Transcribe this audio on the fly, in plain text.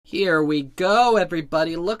Here we go,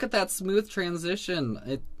 everybody. Look at that smooth transition.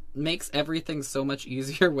 It makes everything so much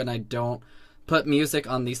easier when I don't put music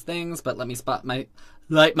on these things, but let me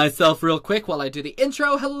light myself real quick while I do the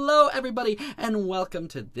intro. Hello, everybody, and welcome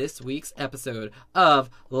to this week's episode of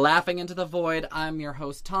Laughing into the Void. I'm your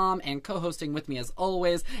host, Tom, and co-hosting with me, as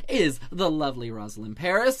always, is the lovely Rosalind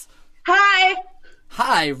Paris. Hi!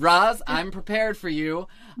 Hi, Roz. I'm prepared for you.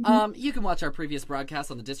 You can watch our previous broadcasts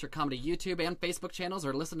on the District Comedy YouTube and Facebook channels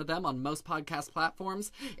or listen to them on most podcast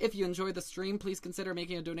platforms. If you enjoy the stream, please consider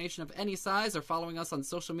making a donation of any size or following us on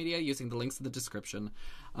social media using the links in the description.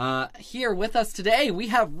 Here with us today, we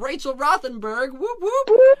have Rachel Rothenberg. Whoop, whoop.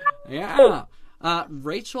 Yeah.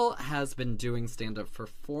 Rachel has been doing stand-up for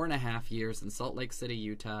 4.5 years in Salt Lake City,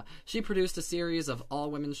 Utah. She produced a series of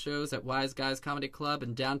all-women shows at Wise Guys Comedy Club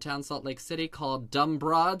in downtown Salt Lake City called Dumb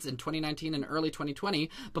Broads in 2019 and early 2020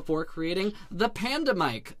 before creating The Panda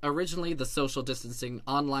Mic, originally the social distancing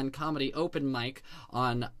online comedy open mic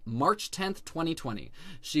on March 10th, 2020.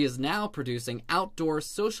 She is now producing outdoor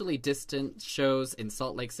socially distant shows in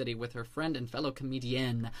Salt Lake City with her friend and fellow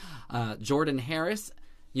comedian Jordan Harris.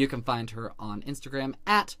 You can find her on Instagram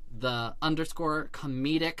at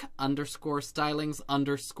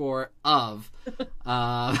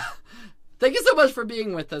 _comedic_stylings_of. Thank you so much for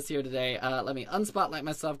being with us here today. Let me unspotlight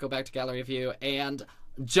myself, go back to gallery view, and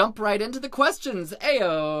jump right into the questions.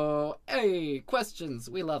 Ayo! Hey, questions.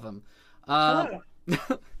 We love them. Sure.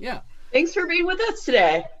 Yeah. Thanks for being with us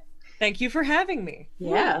today. Thank you for having me.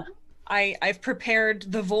 Yeah. I've prepared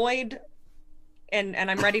the void, and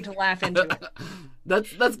I'm ready to laugh into it.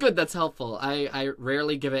 That's good. That's helpful. I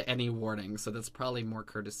rarely give it any warning, so that's probably more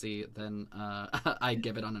courtesy than I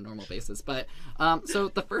give it on a normal basis. But so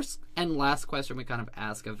the first and last question we kind of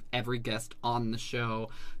ask of every guest on the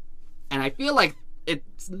show, and I feel like it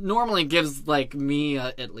normally gives like me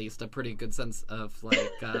at least a pretty good sense of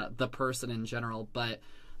like the person in general. But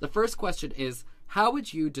the first question is, how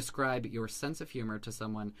would you describe your sense of humor to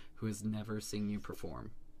someone who has never seen you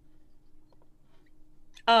perform?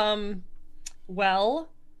 Well,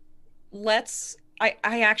 I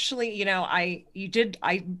actually, I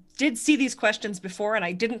did see these questions before and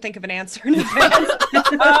I didn't think of an answer in advance.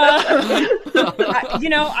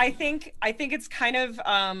 I think it's kind of,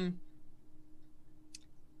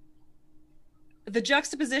 the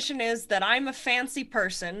juxtaposition is that I'm a fancy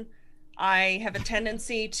person. I have a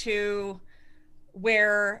tendency to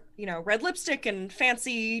wear, red lipstick and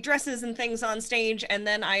fancy dresses and things on stage. And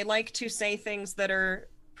then I like to say things that are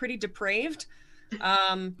pretty depraved.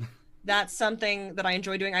 That's something that I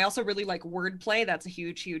enjoy doing. I also really like wordplay. That's a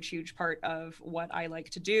huge part of what I like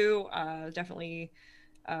to do. Definitely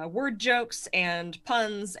word jokes and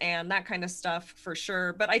puns and that kind of stuff for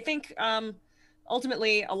sure. But I think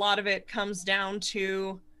ultimately a lot of it comes down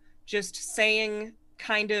to just saying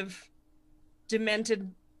kind of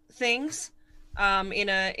demented things in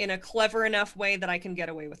a clever enough way that I can get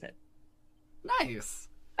away with it. Nice.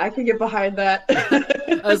 I can get behind that.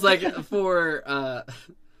 I was like,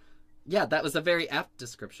 yeah, that was a very apt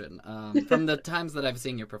description. From the times that I've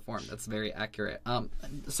seen you perform, that's very accurate.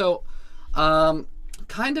 So,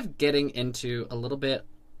 kind of getting into a little bit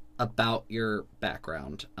about your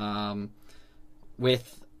background,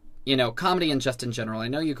 with, comedy and just in general. I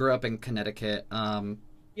know you grew up in Connecticut.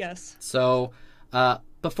 Yes. So,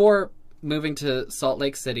 before moving to Salt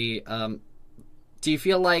Lake City, do you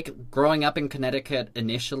feel like growing up in Connecticut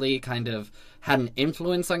initially kind of had an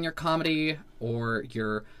influence on your comedy or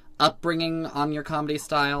your upbringing on your comedy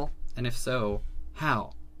style? And if so,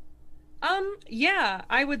 how? Yeah,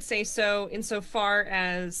 I would say so, insofar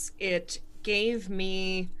as it gave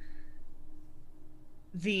me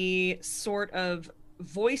the sort of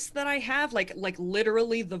voice that I have, like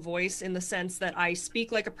literally the voice, in the sense that I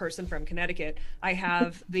speak like a person from Connecticut. I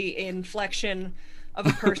have the inflection of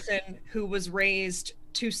a person who was raised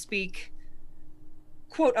to speak,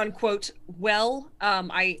 quote unquote, well.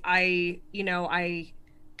 I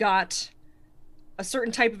got a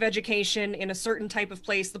certain type of education in a certain type of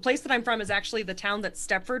place. The place that I'm from is actually the town that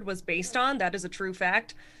Stepford was based on. That is a true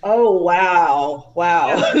fact. Oh, wow.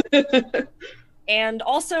 Yeah. And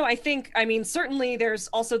also, certainly there's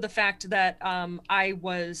also the fact that I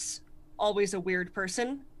was always a weird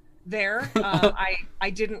person there. I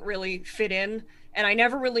didn't really fit in, and I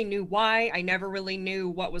never really knew why. I never really knew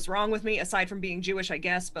what was wrong with me, aside from being Jewish, I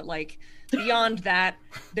guess. But beyond that,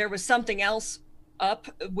 there was something else up,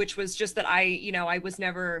 which was just that I was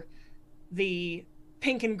never the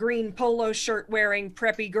pink and green polo shirt wearing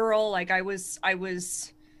preppy girl. I was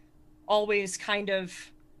always kind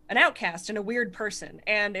of an outcast and a weird person,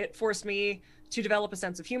 and it forced me to develop a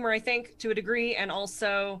sense of humor, I think, to a degree, and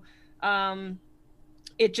also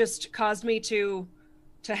it just caused me to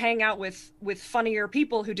hang out with funnier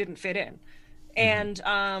people who didn't fit in. And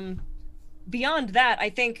beyond that, I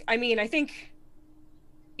think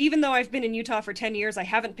even though I've been in Utah for 10 years, I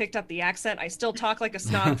haven't picked up the accent. I still talk like a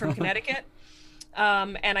snob from Connecticut.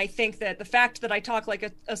 And I think that the fact that I talk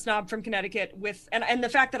like a snob from Connecticut and the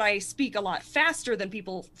fact that I speak a lot faster than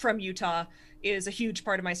people from Utah is a huge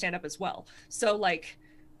part of my stand-up as well. So like,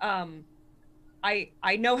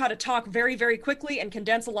 I know how to talk very, very quickly and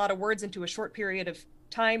condense a lot of words into a short period of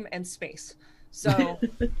time and space. So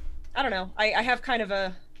I don't know. I have kind of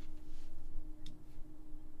a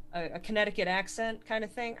Connecticut accent kind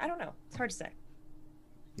of thing. I don't know. It's hard to say.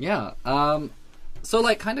 Yeah. So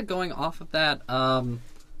like kind of going off of that,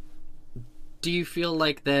 do you feel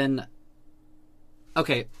like then,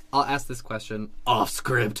 okay, I'll ask this question off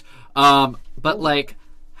script. But like,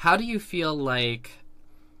 how do you feel like,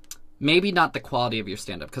 maybe not the quality of your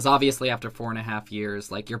stand-up, because obviously after 4.5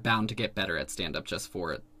 years, like, you're bound to get better at stand-up just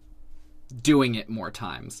for doing it more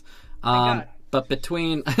times. But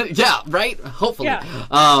between, yeah, right? Hopefully. Yeah,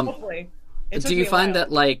 hopefully. Do you find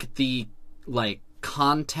that, like, the, like,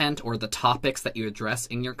 content or the topics that you address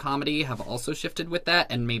in your comedy have also shifted with that,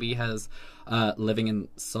 and maybe has living in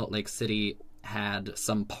Salt Lake City had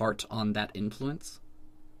some part on that influence?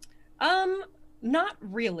 Not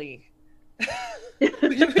really.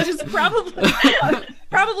 Which is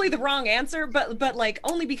probably the wrong answer, but like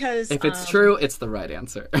only because if it's true, it's the right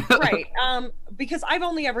answer. Right. Because I've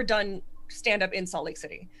only ever done stand-up in Salt Lake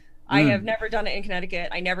City. I have never done it in Connecticut.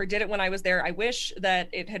 I never did it when I was there. I wish that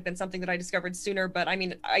it had been something that I discovered sooner, but I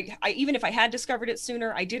mean, I even if I had discovered it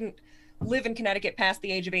sooner, I didn't live in Connecticut past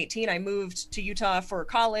the age of 18. I moved to Utah for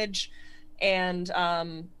college, and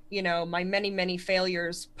you know, my many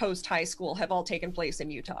failures post high school have all taken place in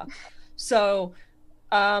Utah. So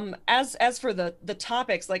as for the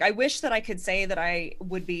topics, like, I wish that I could say that I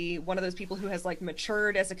would be one of those people who has like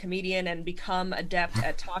matured as a comedian and become adept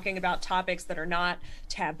at talking about topics that are not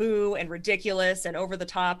taboo and ridiculous and over the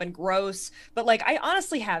top and gross. But like, I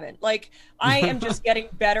honestly haven't. Like, I am just getting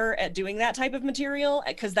better at doing that type of material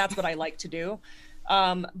because that's what I like to do.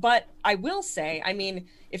 But I will say, I mean,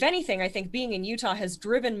 if anything, I think being in Utah has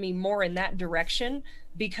driven me more in that direction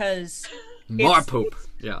because more poop.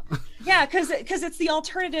 Yeah. Yeah, because it's the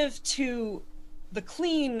alternative to the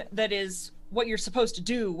clean that is what you're supposed to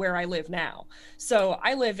do where I live now. So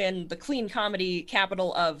I live in the clean comedy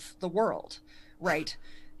capital of the world, right?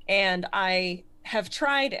 And I have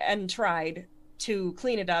tried to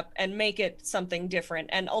clean it up and make it something different.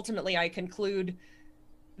 And ultimately, I conclude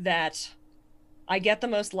that I get the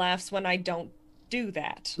most laughs when I don't do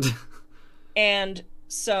that. And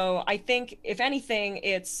so I think, if anything,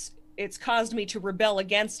 it's caused me to rebel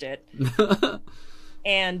against it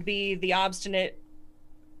and be the obstinate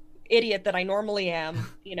idiot that I normally am,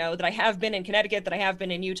 you know, that I have been in Connecticut, that I have been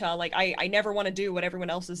in Utah. Like, I never want to do what everyone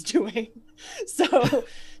else is doing.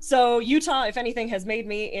 So Utah, if anything, has made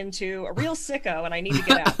me into a real sicko, and I need to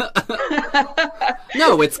get out.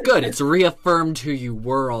 No, it's good. It's reaffirmed who you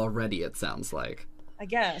were already, it sounds like. I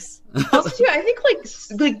guess. Also, too, I think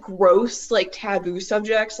like gross, like taboo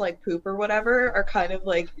subjects like poop or whatever are kind of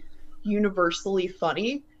like universally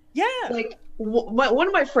funny. Yeah. Like one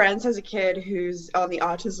of my friends has a kid who's on the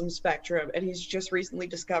autism spectrum, and he's just recently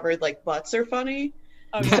discovered like butts are funny.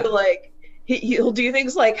 So like he'll do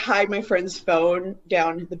things like hide my friend's phone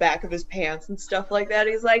down the back of his pants and stuff like that.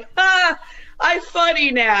 He's like, I'm funny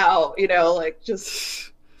now, you know, like just.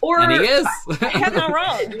 Or and he is. I not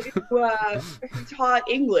wrong. Who taught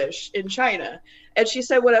English in China, and she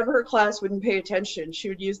said whenever her class wouldn't pay attention, she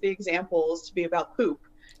would use the examples to be about poop,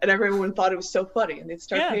 and everyone thought it was so funny, and they'd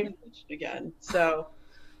start paying attention again. So,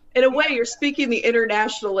 in a way, you're speaking the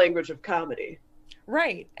international language of comedy.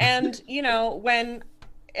 Right, and you know and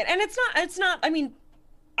it's not. I mean,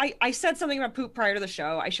 I said something about poop prior to the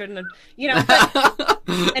show. I shouldn't have, you know.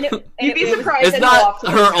 But, you'd be surprised. It's not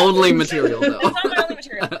her only material, though. It's not my only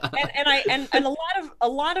material. And a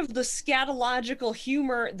lot of the scatological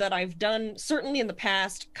humor that I've done, certainly in the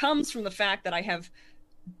past, comes from the fact that I have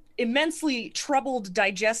immensely troubled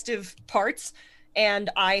digestive parts, and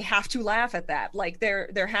I have to laugh at that. Like,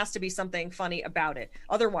 there has to be something funny about it.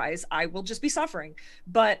 Otherwise, I will just be suffering.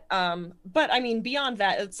 But I mean, beyond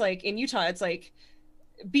that, it's like in Utah, it's like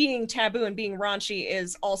being taboo and being raunchy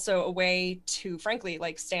is also a way to, frankly,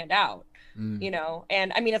 like, stand out, you know.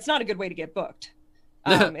 And I mean, it's not a good way to get booked.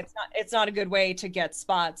 It's not a good way to get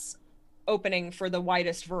spots opening for the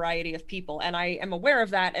widest variety of people, and I am aware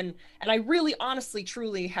of that, and I really, honestly,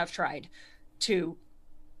 truly have tried to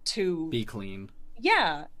be clean.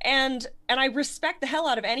 Yeah, and I respect the hell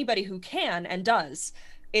out of anybody who can and does.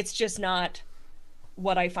 It's just not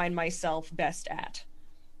what I find myself best at.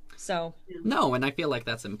 So no, and I feel like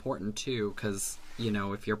that's important too, because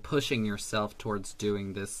if you're pushing yourself towards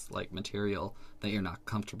doing this like material that you're not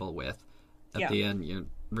comfortable with, at the end you're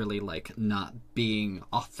really like not being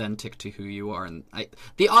authentic to who you are, and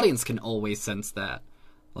the audience can always sense that,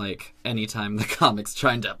 like anytime the comic's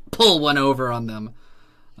trying to pull one over on them.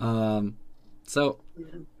 So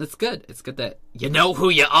it's good. It's good that you know who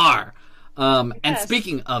you are. And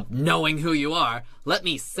speaking of knowing who you are, let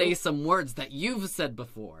me say some words that you've said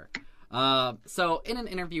before. So in an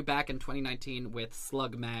interview back in 2019 with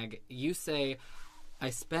Slug Mag, you say, "I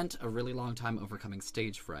spent a really long time overcoming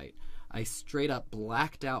stage fright. I straight up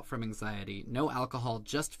blacked out from anxiety, no alcohol,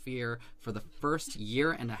 just fear for the first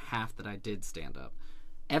year and a half that I did stand up.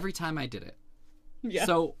 Every time I did it." Yeah.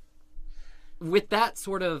 So with that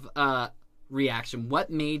sort of reaction, what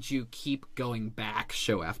made you keep going back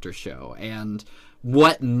show after show, and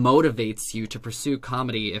what motivates you to pursue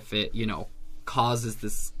comedy if it causes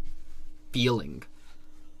this feeling?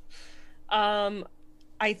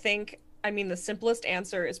 I mean, the simplest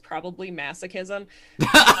answer is probably masochism.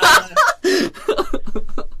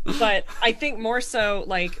 But I think more so,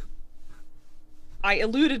 like, I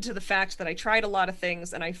alluded to the fact that I tried a lot of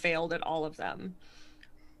things and I failed at all of them.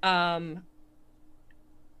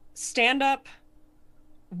 Stand-up,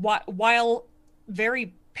 while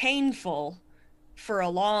very painful for a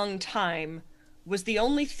long time, was the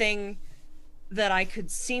only thing that I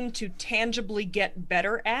could seem to tangibly get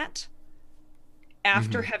better at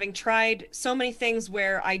after having tried so many things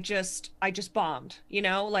where I just bombed,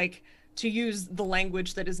 like, to use the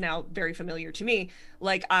language that is now very familiar to me.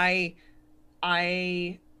 Like, I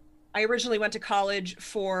originally went to college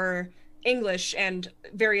for English and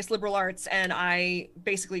various liberal arts, and I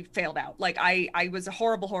basically failed out. Like, I was a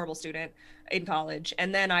horrible student in college,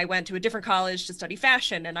 and then I went to a different college to study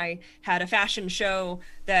fashion, and I had a fashion show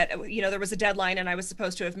that, there was a deadline, and I was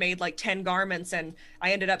supposed to have made like 10 garments, and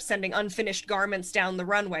I ended up sending unfinished garments down the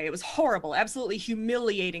runway. It was horrible, absolutely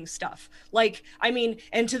humiliating stuff. Like, I mean,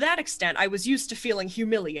 and to that extent, I was used to feeling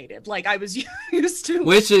humiliated. Like, I was used to...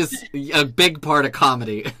 Which is a big part of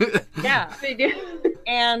comedy. Yeah.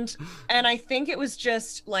 And I think it was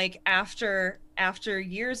just like after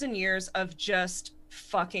years and years of just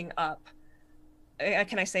fucking up.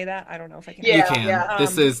 Can I say that? I don't know if I can. Yeah, you can. Yeah.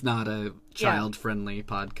 This is not a child-friendly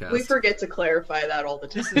podcast. We forget to clarify that all the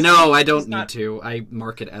time. No, I don't need to. I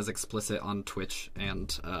mark it as explicit on Twitch and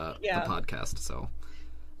the podcast, so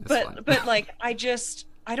it's fine. But like,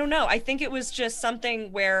 I don't know. I think it was just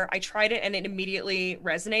something where I tried it and it immediately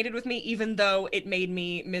resonated with me, even though it made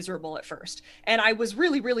me miserable at first. And I was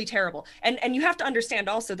really, really terrible. And you have to understand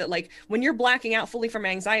also that, like, when you're blacking out fully from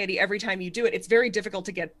anxiety every time you do it, it's very difficult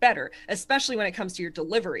to get better, especially when it comes to your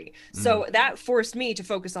delivery. So that forced me to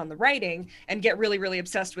focus on the writing and get really, really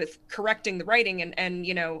obsessed with correcting the writing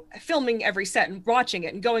and filming every set and watching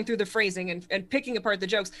it and going through the phrasing and picking apart the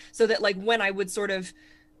jokes, so that, like, when I would sort of,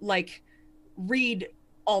 like, read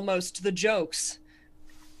almost the jokes,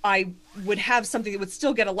 I would have something that would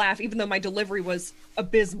still get a laugh, even though my delivery was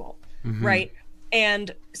abysmal, right?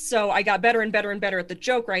 And so I got better and better and better at the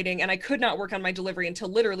joke writing, and I could not work on my delivery until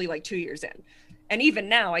literally like 2 years in. And even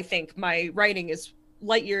now, I think my writing is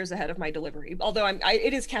light years ahead of my delivery, although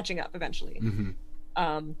it is catching up eventually.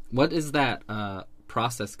 What is that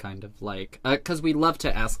process kind of like? Because we love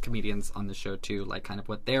to ask comedians on the show too, like, kind of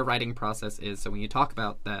what their writing process is. So when you talk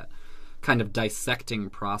about that kind of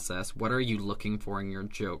dissecting process, what are you looking for in your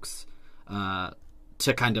jokes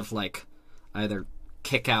to kind of like either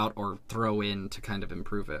kick out or throw in to kind of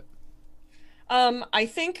improve it? I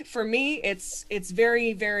think for me, it's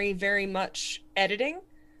very, very, very much editing.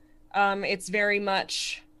 It's very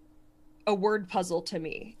much a word puzzle to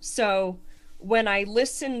me. So when I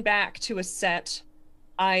listen back to a set,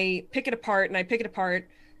 I pick it apart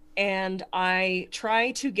and I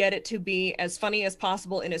try to get it to be as funny as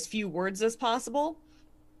possible in as few words as possible,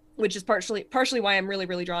 which is partially why I'm really,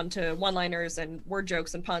 really drawn to one-liners and word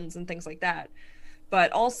jokes and puns and things like that.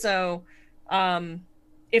 But also,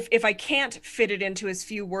 if I can't fit it into as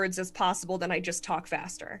few words as possible, then I just talk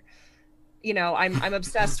faster. I'm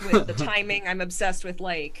obsessed with the timing. I'm obsessed with,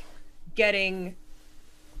 like, getting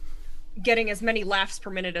as many laughs per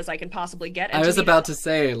minute as I can possibly get. And I was about to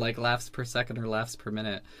say, like, laughs per second or laughs per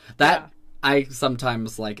minute. That I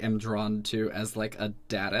sometimes, like, am drawn to as, like, a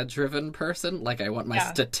data-driven person. Like, I want my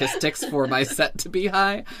statistics for my set to be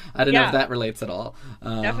high. I don't know if that relates at all.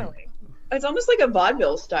 Definitely. It's almost like a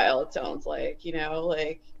vaudeville style, it sounds like,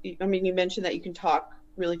 like, I mean, you mentioned that you can talk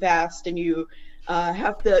really fast and you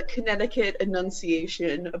have the Connecticut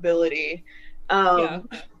enunciation ability.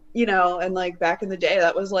 you know, and like back in the day,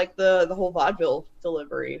 that was like the whole vaudeville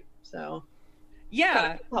delivery. So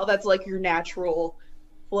yeah, how that's like your natural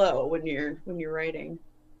flow when you're writing.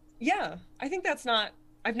 Yeah, I think that's not.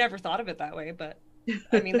 I've never thought of it that way, but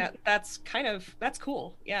I mean that's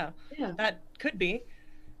cool. Yeah, Yeah, that could be.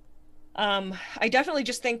 I definitely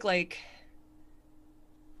just think like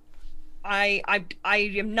I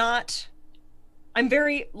am not. I'm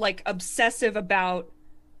very like obsessive about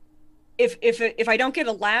if I don't get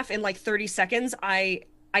a laugh in like 30 seconds, I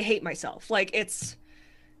hate myself. Like it's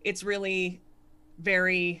really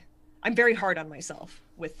very. I'm very hard on myself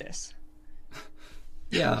with this.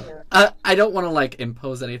 Yeah. I don't want to like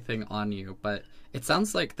impose anything on you, but it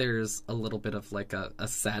sounds like there's a little bit of like a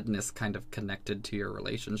sadness kind of connected to your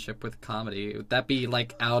relationship with comedy. Would that be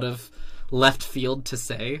like out of left field to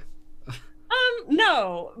say?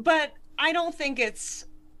 No, but I don't think it's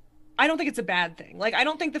a bad thing. Like I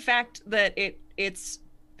don't think the fact that it's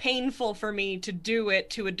painful for me to do it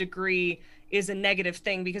to a degree is a negative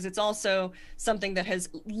thing, because it's also something that has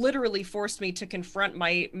literally forced me to confront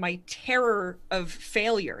my terror of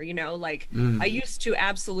failure, you know? Like I used to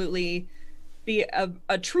absolutely be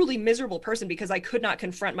a truly miserable person because I could not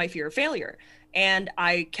confront my fear of failure, and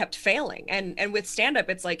I kept failing. And with stand up,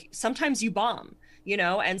 it's like sometimes you bomb, you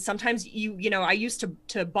know, and sometimes you know, I used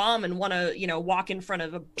to bomb and want to, you know, walk in front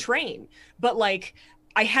of a train, but like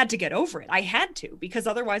I had to get over it. I had to, because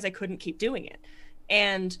otherwise I couldn't keep doing it.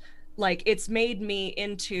 And like it's made me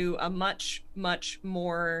into a much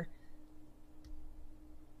more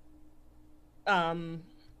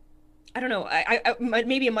I don't know, I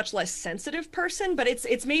maybe a much less sensitive person, but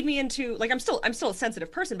it's made me into like I'm still a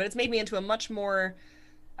sensitive person, but it's made me into a much more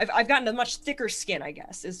I've gotten a much thicker skin, I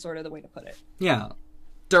guess, is sort of the way to put it. Yeah.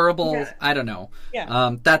 Durable, Yeah. I don't know.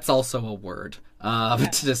 Yeah. That's also a word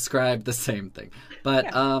to describe the same thing.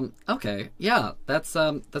 But okay. Yeah, that's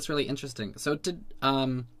really interesting. So did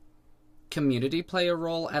community play a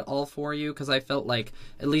role at all for you? Because I felt like,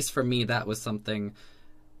 at least for me, that was something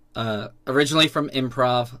originally from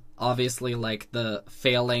improv. Obviously, like the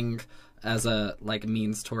failing as a like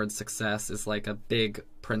means towards success is like a big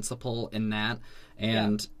principle in that.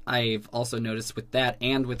 And I've also noticed with that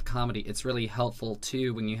and with comedy, it's really helpful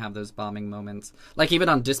too when you have those bombing moments. Like even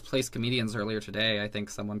on Displaced Comedians earlier today, I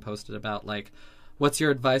think someone posted about like, what's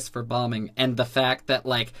your advice for bombing? And the fact that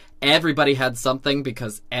like everybody had something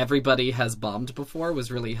because everybody has bombed before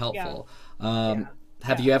was really helpful.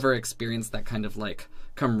 Have you ever experienced that kind of like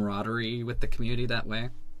camaraderie with the community that way?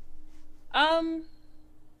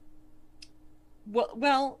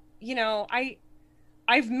 Well, you know,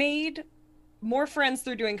 I've made more friends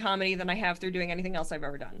through doing comedy than I have through doing anything else I've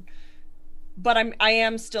ever done. But I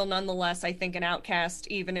am still nonetheless, I think, an outcast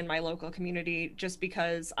even in my local community, just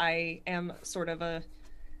because I am sort of a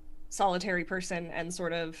solitary person and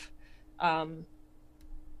sort of I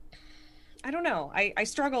don't know. I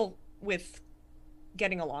struggle with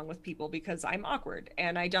getting along with people because I'm awkward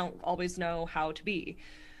and I don't always know how to be.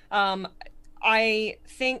 I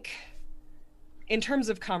think in terms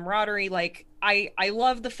of camaraderie, like I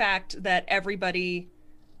love the fact that everybody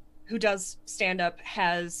who does stand up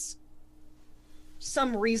has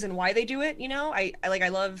some reason why they do it, you know? I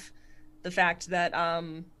love the fact that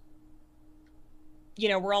you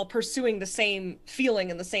know, we're all pursuing the same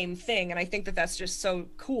feeling and the same thing, and I think that that's just so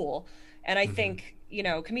cool. And I think, you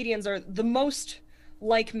know, comedians are the most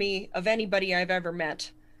like me of anybody I've ever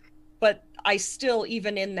met, but I still,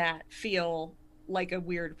 even in that, feel like a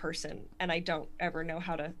weird person, and I don't ever know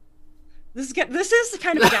how to. This is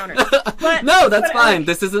kind of a downer. But, no, that's fine.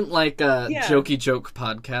 This isn't like a jokey joke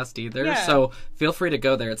podcast either, Yeah. so feel free to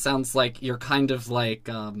go there. It sounds like you're kind of like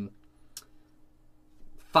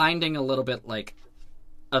finding a little bit like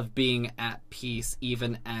of being at peace,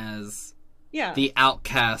 even as the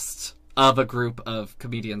outcast of a group of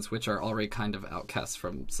comedians, which are already kind of outcasts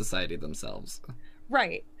from society themselves.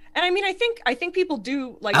 Right. And I mean, I think people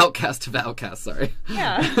do like outcast of outcasts. Sorry.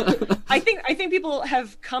 Yeah, I think people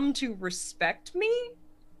have come to respect me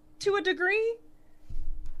to a degree,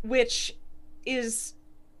 which is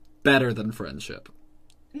better than friendship.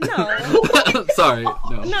 No. Sorry.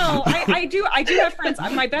 No. No, I do have friends.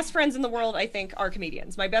 My best friends in the world, I think, are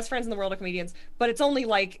comedians. My best friends in the world are comedians, but it's only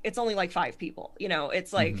like 5 people. You know,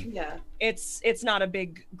 it's like it's not a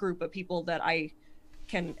big group of people that I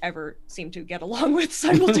can ever seem to get along with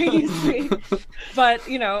simultaneously. But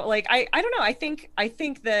you know, like I don't know. I think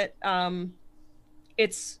that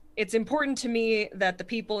it's important to me that the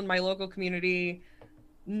people in my local community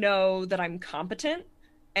know that I'm competent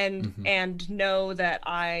and know that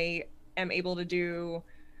I am able to do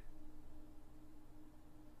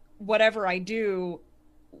whatever I do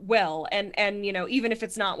well, and you know, even if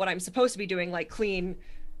it's not what I'm supposed to be doing, like clean,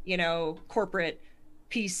 you know, corporate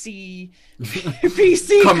PC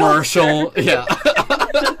commercial. Yeah.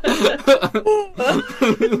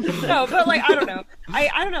 No, but like I don't know.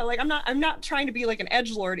 I don't know. Like I'm not trying to be like an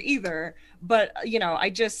edgelord either, but you know, I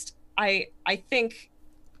think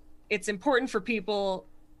it's important for people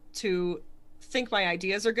to think my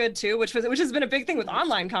ideas are good too, which has been a big thing with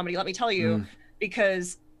online comedy, let me tell you,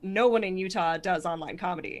 because no one in Utah does online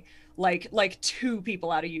comedy. Like 2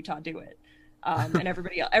 people out of Utah do it. And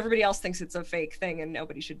everybody else thinks it's a fake thing and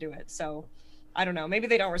nobody should do it. So I don't know, maybe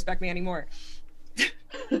they don't respect me anymore.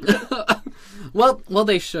 well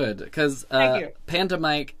they should, because Panda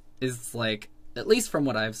Mike is, like, at least from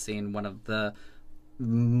what I've seen, one of the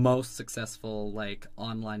most successful like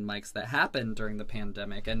online mics that happened during the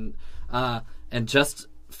pandemic, and just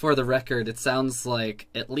for the record, it sounds like,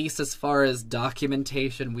 at least as far as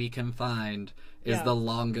documentation we can find, is the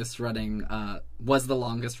longest running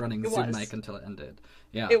Zoom mic until it ended.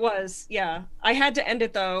 Yeah, it was. Yeah, I had to end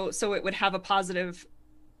it though, so it would have a positive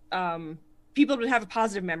people would have a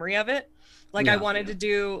positive memory of it. Like, I wanted to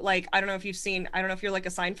do, like, I don't know if you're like a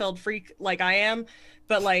Seinfeld freak like I am,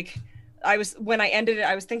 but like when I ended it,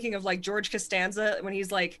 I was thinking of like George Costanza when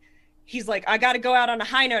he's like, I got to go out on a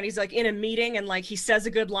high note. And he's like in a meeting and like he says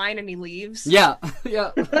a good line and he leaves. Yeah.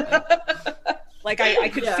 Yeah. Like I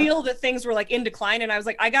could feel that things were like in decline, and I was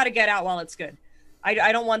like, I got to get out while it's good.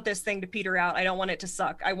 I don't want this thing to peter out. I don't want it to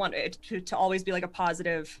suck. I want it to always be like a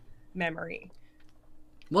positive memory.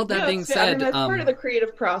 Well, that being said, I mean, that's part of the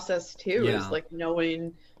creative process too, is like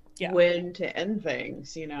knowing when to end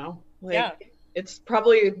things, you know? Like, it's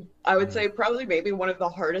probably, I would say probably maybe one of the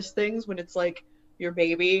hardest things when it's like your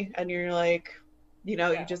baby and you're like, you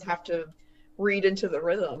know, you just have to read into the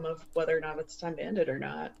rhythm of whether or not it's time to end it or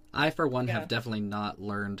not. I, for one, have definitely not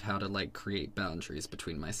learned how to like create boundaries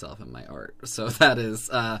between myself and my art. So that is,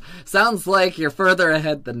 sounds like you're further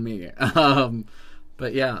ahead than me.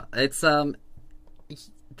 But yeah, it's a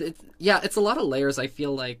lot of layers. I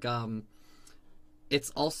feel like, it's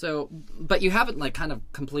also, but you haven't like kind of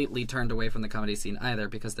completely turned away from the comedy scene either,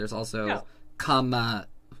 because there's also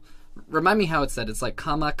remind me how it's said. It's like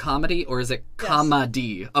comedy, or is it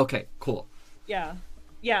comedy? Okay, cool. Yeah.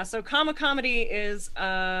 So comedy is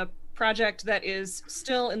a project that is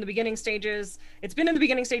still in the beginning stages. It's been in the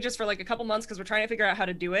beginning stages for like a couple months because we're trying to figure out how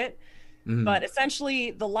to do it. Mm-hmm. But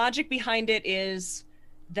essentially the logic behind it is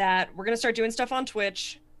that we're going to start doing stuff on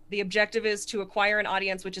Twitch. The objective is to acquire an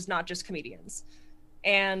audience which is not just comedians.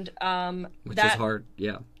 And which is hard.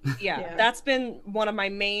 Yeah, that's been one of my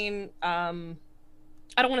main I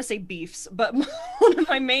don't want to say beefs, but one of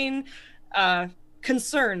my main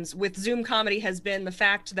concerns with Zoom comedy has been the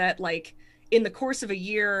fact that, like, in the course of a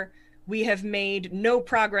year, we have made no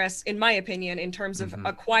progress, in my opinion, in terms of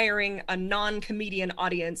acquiring a non-comedian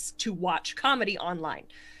audience to watch comedy online.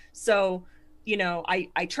 So, you know,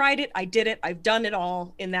 I tried it, I did it, I've done it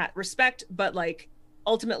all in that respect, but like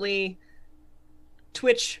ultimately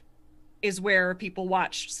Twitch is where people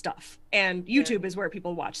watch stuff and YouTube is where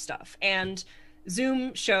people watch stuff, and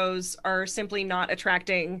Zoom shows are simply not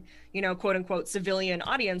attracting, you know, quote unquote civilian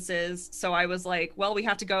audiences. So I was like, well, we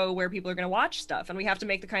have to go where people are going to watch stuff, and we have to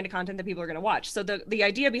make the kind of content that people are going to watch. So the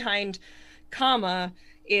idea behind Comma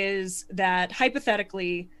is that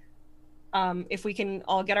hypothetically, if we can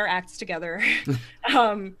all get our acts together,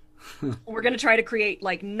 we're going to try to create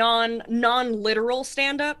like non-literal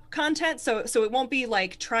stand-up content. So it won't be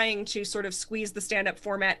like trying to sort of squeeze the stand-up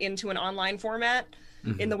format into an online format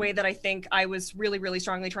in the way that I think I was really, really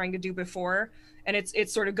strongly trying to do before. And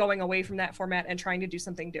it's sort of going away from that format and trying to do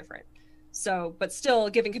something different. So, but still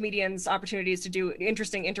giving comedians opportunities to do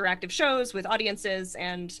interesting interactive shows with audiences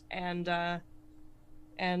and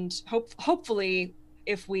hopefully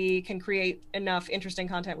if we can create enough interesting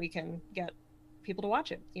content, we can get people to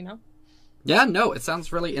watch it, you know? Yeah, no, it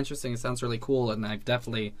sounds really interesting. It sounds really cool. And I've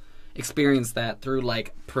definitely experienced that through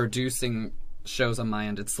like producing shows on my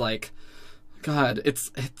end. It's like, God,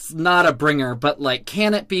 it's not a bringer, but like,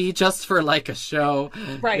 can it be just for like a show?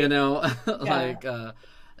 Right. You know, like,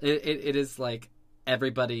 it is like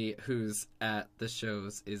everybody who's at the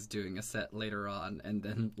shows is doing a set later on and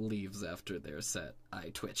then leaves after their set. I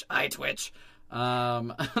twitch.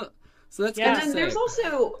 So that's and then there's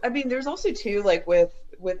also too, like with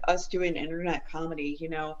us doing internet comedy, you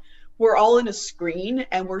know, we're all in a screen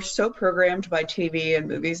and we're so programmed by TV and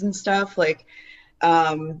movies and stuff. Like,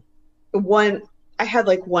 I had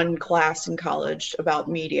like one class in college about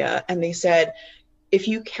media, and they said if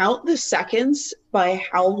you count the seconds by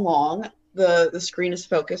how long the screen is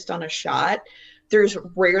focused on a shot, there's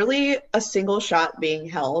rarely a single shot being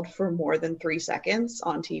held for more than 3 seconds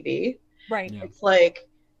on TV. Right. Yeah. It's like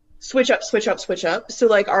switch up, switch up, switch up. So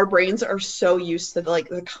like our brains are so used to like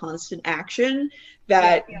the constant action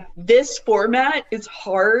that this format is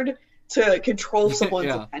hard to control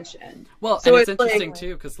someone's attention. Well, so and it's interesting like,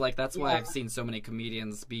 too, because like that's why I've seen so many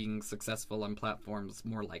comedians being successful on platforms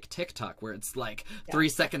more like TikTok, where it's like 3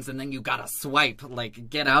 seconds and then you gotta swipe, like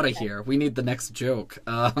get out of here. We need the next joke.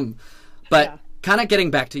 But kind of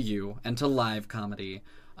getting back to you and to live comedy.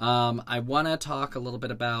 I want to talk a little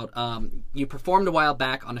bit about, you performed a while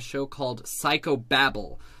back on a show called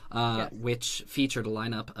Psychobabble, which featured a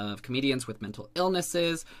lineup of comedians with mental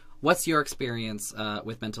illnesses. What's your experience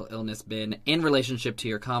with mental illness been in relationship to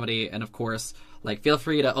your comedy? And of course, like, feel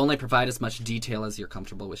free to only provide as much detail as you're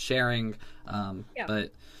comfortable with sharing.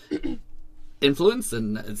 But influence,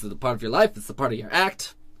 and it's a part of your life, it's a part of your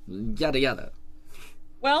act, yada yada.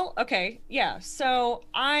 Well, okay, yeah. So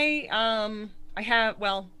I am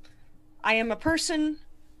a person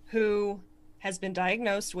who has been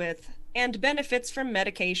diagnosed with and benefits from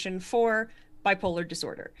medication for bipolar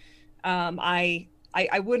disorder. I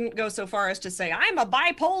wouldn't go so far as to say I'm a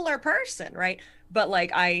bipolar person, right? But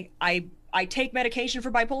like I take medication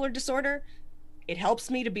for bipolar disorder. It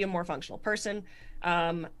helps me to be a more functional person.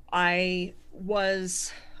 I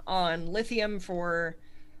was on lithium for,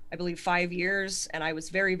 I believe, 5 years, and I was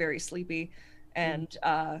very, very sleepy. And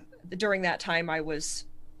during that time, I was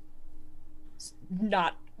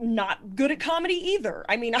not good at comedy either.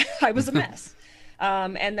 I mean, I was a mess.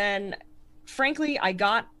 And then, frankly, I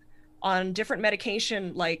got on different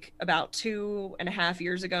medication like about 2.5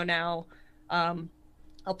 years ago now.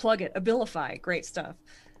 I'll plug it, Abilify, great stuff.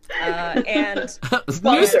 And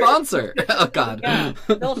new sponsor. Oh God. Yeah,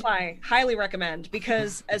 Abilify, highly recommend,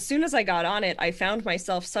 because as soon as I got on it, I found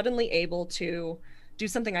myself suddenly able to do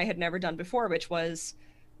something I had never done before, which was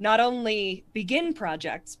not only begin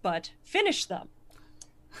projects but finish them.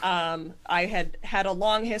 I had a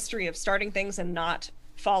long history of starting things and not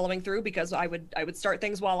following through, because I would start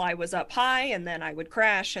things while I was up high, and then I would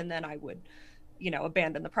crash, and then I would,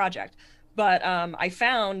 abandon the project. But I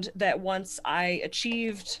found that once I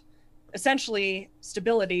achieved essentially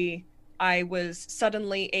stability, I was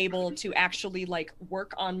suddenly able to actually like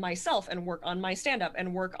work on myself and work on my stand-up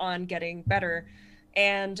and work on getting better.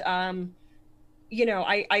 And I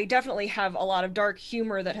definitely have a lot of dark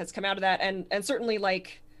humor that has come out of that, and certainly,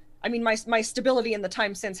 like, I mean, my stability in the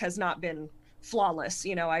time since has not been flawless.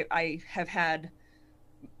 I have had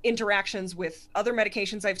interactions with other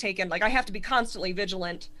medications I've taken. Like, I have to be constantly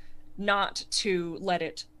vigilant not to let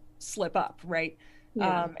it slip up, right?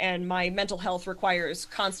 Yeah. And my mental health requires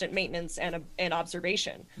constant maintenance and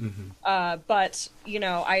observation. Mm-hmm. But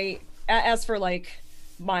as for like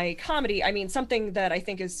my comedy, I mean, something that I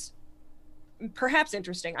think is perhaps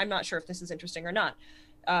interesting, I'm not sure if this is interesting or not,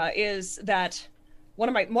 is that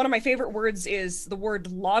one of my favorite words is the word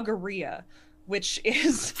logorrhea, which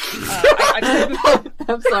is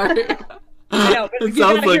I'm sorry. I know, it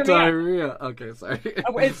sounds like diarrhea. Okay, sorry.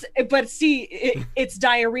 It's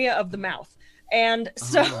diarrhea of the mouth. And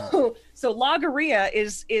so logorrhea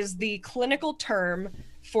is the clinical term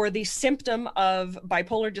for the symptom of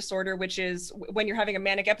bipolar disorder, which is when you're having a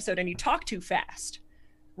manic episode and you talk too fast,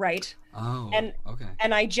 right? Oh, okay.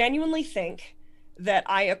 And I genuinely think that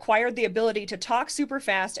I acquired the ability to talk super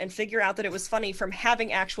fast and figure out that it was funny from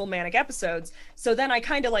having actual manic episodes. So then I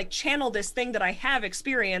kind of like channel this thing that I have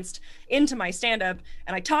experienced into my stand-up,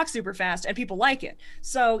 and I talk super fast and people like it.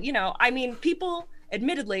 So, I mean, people,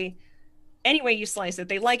 admittedly, any way you slice it,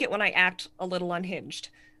 they like it when I act a little unhinged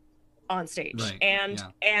on stage. Right.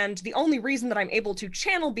 And the only reason that I'm able to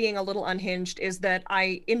channel being a little unhinged is that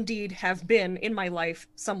I indeed have been in my life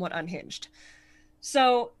somewhat unhinged.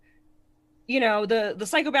 So, the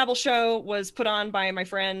Psychobabble show was put on by my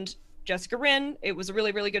friend Jessica Rinn. It was a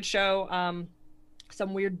really, really good show.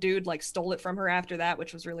 Some weird dude like stole it from her after that,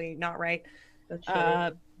 which was really not right.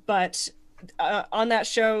 But on that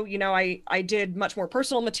show, I did much more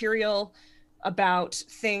personal material about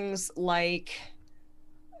things like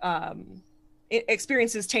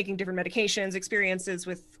experiences taking different medications, experiences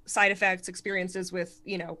with side effects, experiences with,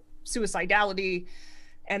 suicidality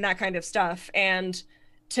and that kind of stuff. And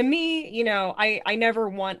to me, I never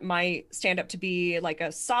want my stand-up to be like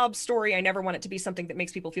a sob story. I never want it to be something that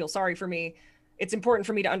makes people feel sorry for me. It's important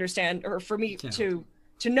for me to understand, or for me to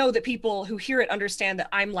know that people who hear it understand that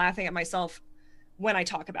I'm laughing at myself when I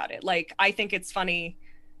talk about it. Like, I think it's funny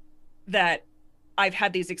that I've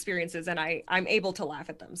had these experiences and I'm able to laugh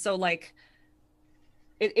at them. So like,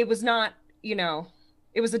 it was not,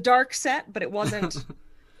 it was a dark set, but it wasn't,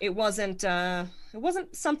 it wasn't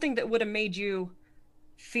something that would have made you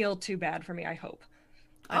feel too bad for me, I hope.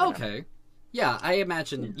 Okay. Yeah, I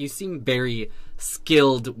imagine you seem very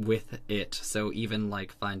skilled with it, so even,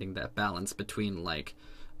 like, finding that balance between, like,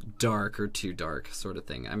 dark or too dark sort of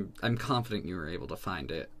thing, I'm confident you were able to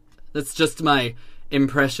find it. That's just my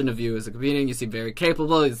impression of you as a comedian. You seem very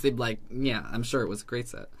capable. You seem like, yeah, I'm sure it was a great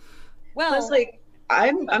set. Well, it's like,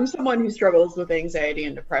 I'm someone who struggles with anxiety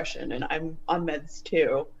and depression, and I'm on meds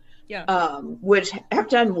too. Yeah. Which have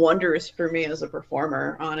done wonders for me as a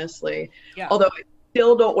performer, honestly. Yeah. Although I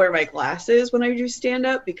still don't wear my glasses when I do stand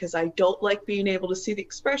up because I don't like being able to see the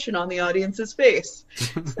expression on the audience's face.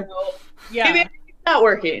 So yeah, maybe it's not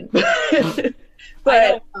working.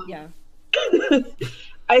 But yeah.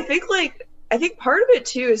 I think part of it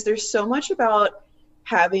too is there's so much about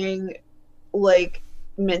having like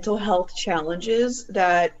mental health challenges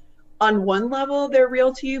that on one level they're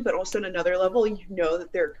real to you, but also on another level you know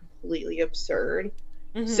that they're completely absurd.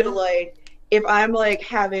 So like if I'm like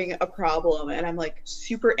having a problem and I'm like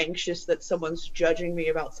super anxious that someone's judging me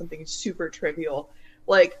about something super trivial,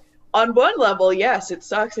 like on one level, yes, it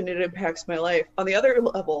sucks and it impacts my life. On the other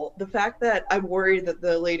level, the fact that I'm worried that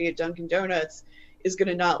the lady at Dunkin' Donuts is going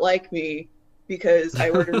to not like me because I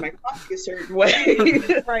ordered my coffee a certain way,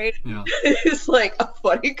 right? It's like a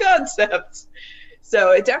funny concept.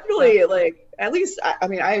 So it definitely, like, at least, I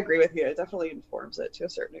mean, I agree with you. It definitely informs it to a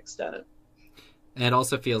certain extent. And it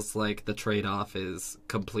also feels like the trade-off is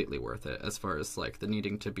completely worth it as far as, like, the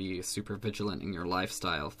needing to be super vigilant in your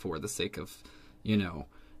lifestyle for the sake of, you know,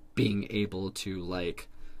 being able to, like,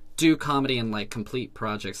 do comedy and, like, complete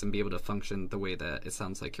projects and be able to function the way that it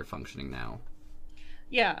sounds like you're functioning now.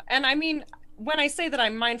 Yeah, and I mean, when I say that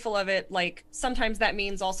I'm mindful of it, like, sometimes that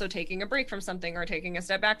means also taking a break from something or taking a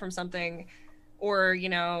step back from something, or, you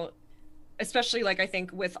know, especially, like, I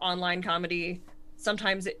think with online comedy,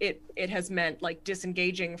 sometimes it has meant like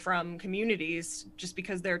disengaging from communities just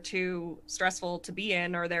because they're too stressful to be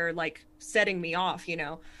in, or they're like setting me off, you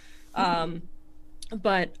know.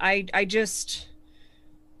 But I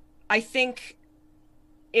think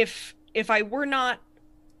if I were not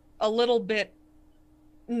a little bit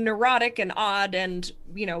neurotic and odd and,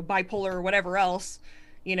 you know, bipolar or whatever else,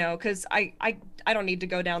 you know, because I don't need to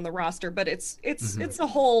go down the roster, but it's a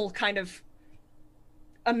whole kind of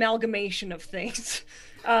amalgamation of things.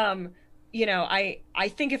 You know, I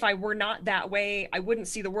think if I were not that way, I wouldn't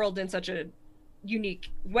see the world in such a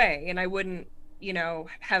unique way, and I wouldn't, you know,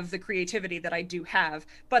 have the creativity that I do have.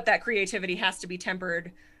 But that creativity has to be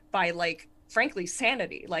tempered by, like, frankly,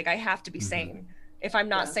 sanity. Like, I have to be sane. If I'm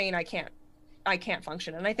not sane, I can't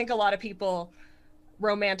function. And I think a lot of people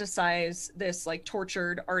romanticize this like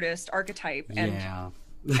tortured artist archetype,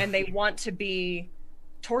 and they want to be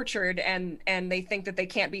tortured, and they think that they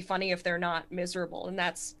can't be funny if they're not miserable, and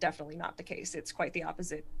that's definitely not the case. It's quite the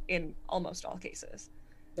opposite in almost all cases.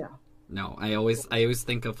 No, I always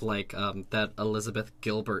think of like that Elizabeth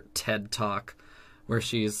Gilbert TED talk where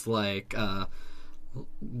she's like,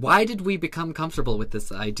 why did we become comfortable with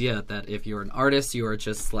this idea that if you're an artist you are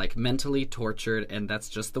just like mentally tortured and that's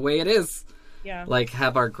just the way it is? Like,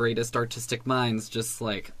 have our greatest artistic minds just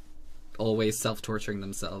like always self-torturing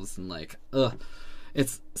themselves, and like,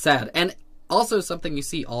 it's sad. And also something you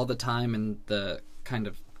see all the time in the kind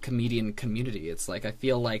of comedian community. It's like, I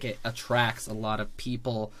feel like it attracts a lot of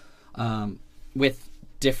people with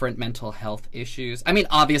different mental health issues. I mean,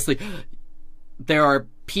 obviously, there are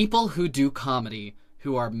people who do comedy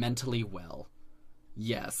who are mentally well.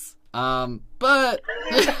 Yes. But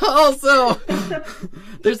also,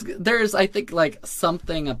 there's, I think, like,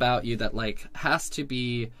 something about you that, like, has to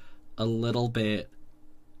be a little bit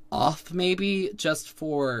off, maybe, just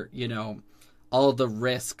for, you know, all the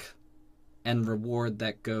risk and reward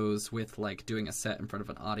that goes with, like, doing a set in front of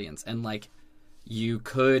an audience. And, like, you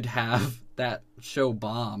could have that show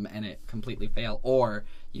bomb and it completely fail, or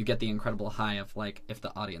you get the incredible high of, like, if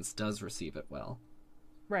the audience does receive it well.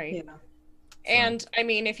 Right. Yeah. And, I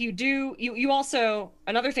mean, if you do, you also,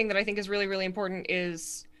 another thing that I think is really, really important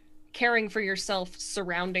is caring for yourself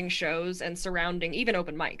surrounding shows and surrounding even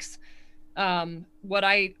open mics. What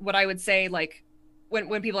I would say, like,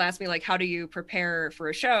 when people ask me, like, how do you prepare for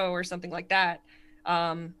a show or something like that,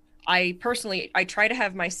 I try to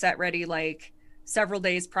have my set ready, like, several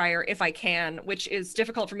days prior if I can, which is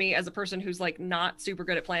difficult for me as a person who's, like, not super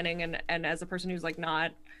good at planning, and as a person who's, like,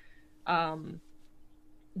 not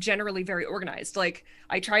generally very organized. Like,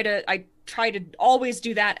 I try to always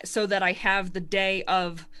do that so that I have the day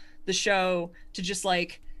of the show to just,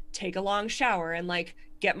 like, take a long shower and, like,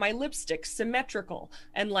 get my lipstick symmetrical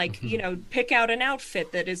and, like, you know, pick out an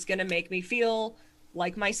outfit that is going to make me feel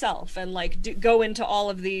like myself, and, like, go into all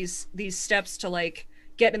of these steps to, like,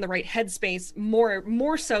 get in the right headspace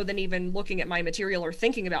more so than even looking at my material or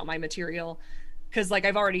thinking about my material, because like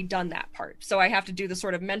I've already done that part. So I have to do the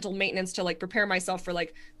sort of mental maintenance to like prepare myself for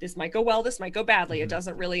like, this might go well, this might go badly. It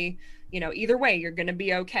doesn't really, either way, you're going to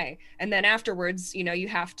be okay. And then afterwards, you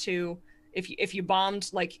have to, if you bombed,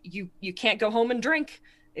 like you can't go home and drink.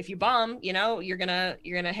 If you bomb, you're gonna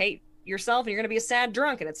hate yourself, and you're gonna be a sad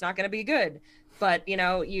drunk, and it's not gonna be good. But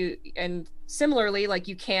and similarly, like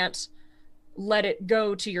you can't let it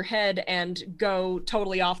go to your head and go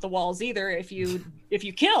totally off the walls either if you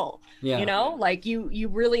kill. Like you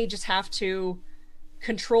really just have to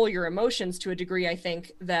control your emotions to a degree. I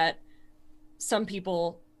think that some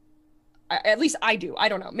people, at least I do, I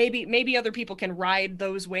don't know, maybe other people can ride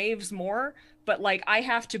those waves more, but like I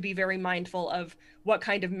have to be very mindful of what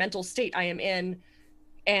kind of mental state I am in,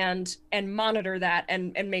 and monitor that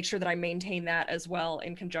and make sure that I maintain that as well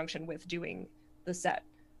in conjunction with doing the set.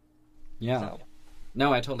 Yeah. So.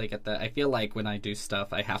 No, I totally get that. I feel like when I do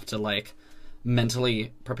stuff, I have to like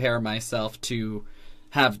mentally prepare myself to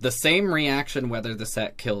have the same reaction whether the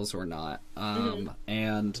set kills or not.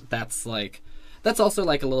 And that's also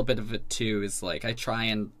like a little bit of it too, is like I try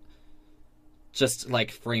and just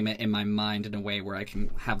like frame it in my mind in a way where I can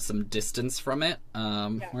have some distance from it,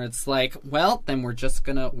 where it's like, well, then we're just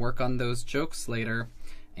gonna work on those jokes later,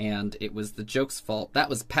 and it was the joke's fault. That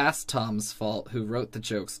was past Tom's fault, who wrote the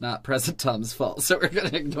jokes, not present Tom's fault, so we're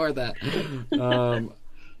gonna ignore that.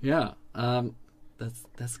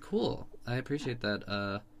 That's cool. I appreciate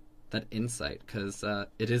that that insight, because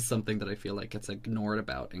it is something that I feel like gets ignored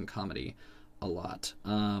about in comedy a lot.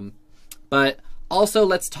 But also,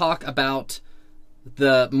 let's talk about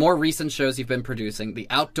the more recent shows you've been producing, the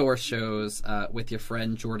outdoor shows with your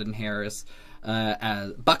friend Jordan Harris,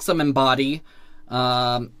 as Buxom and Body.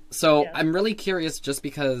 I'm really curious, just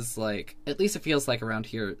because, like, at least it feels like around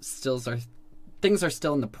here, things are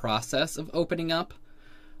still in the process of opening up.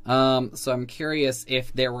 So I'm curious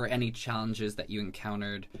if there were any challenges that you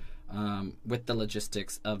encountered with the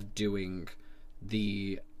logistics of doing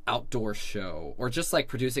the outdoor show, or just like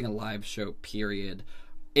producing a live show period,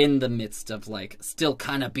 in the midst of like still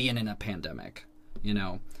kind of being in a pandemic,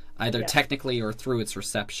 either technically or through its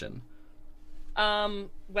reception.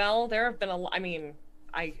 Well, there have been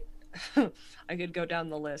I could go down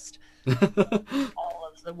the list all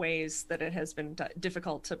of the ways that it has been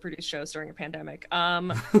difficult to produce shows during a pandemic.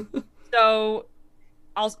 So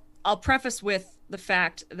I'll preface with the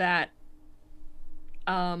fact that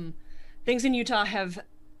things in Utah have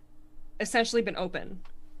essentially been open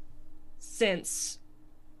since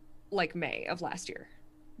like May of last year.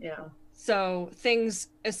 Yeah. So things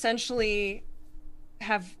essentially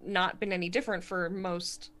have not been any different for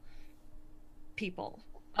most people.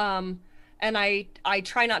 And I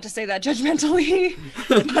try not to say that judgmentally,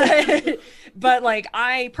 but like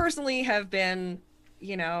I personally have been,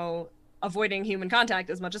 avoiding human contact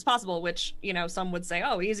as much as possible, which, some would say,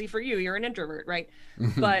 oh, easy for you, you're an introvert, right?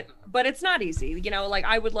 but it's not easy. Like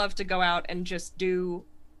I would love to go out and just do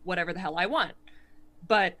whatever the hell I want.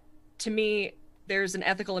 But to me, there's an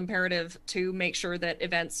ethical imperative to make sure that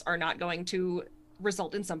events are not going to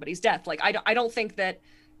result in somebody's death. Like I don't think that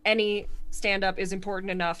any stand-up is important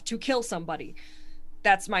enough to kill somebody.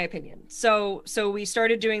 That's my opinion. So we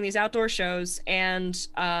started doing these outdoor shows, and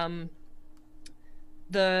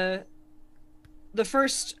the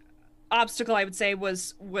first obstacle, I would say,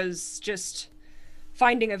 was just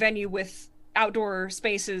finding a venue with outdoor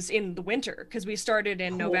spaces in the winter, because we started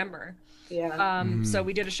in November. Yeah. So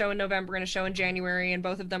we did a show in November and a show in January, and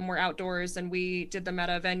both of them were outdoors, and we did them at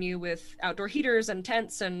a venue with outdoor heaters and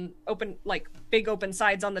tents and open, like big open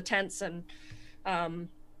sides on the tents and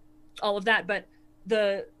all of that. But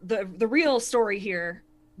the real story here,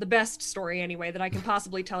 the best story anyway that I can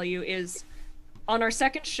possibly tell you, is on our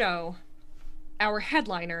second show, our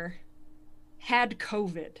headliner had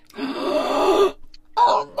COVID. Oh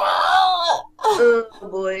no! Oh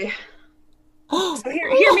boy. So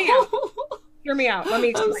hear me out. Hear me out. Let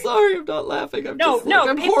me explain. I'm sorry, I'm not laughing. I'm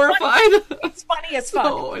horrified. Funny. It's funny as fuck.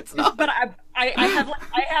 No, it's not. But I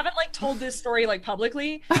haven't like told this story like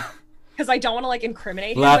publicly, because I don't want to like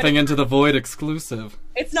incriminate him. Laughing into the void exclusive.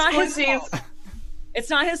 It's not his fault. It's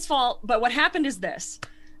not his fault. But what happened is this.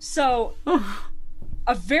 So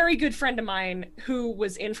a very good friend of mine who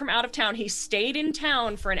was in from out of town, he stayed in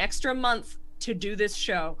town for an extra month to do this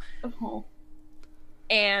show.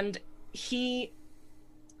 And he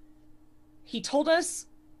told us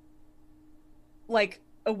like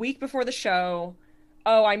a week before the show,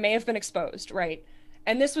 oh, I may have been exposed, right?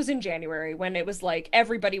 And this was in January, when it was like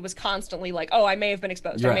everybody was constantly like, oh, I may have been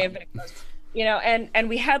exposed. I may have been exposed. You know, and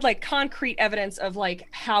we had like concrete evidence of like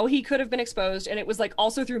how he could have been exposed, and it was like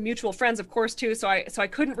also through mutual friends, of course, too. So I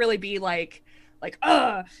couldn't really be like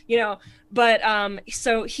you know, but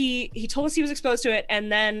so he told us he was exposed to it,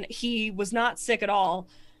 and then he was not sick at all.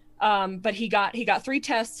 But he got 3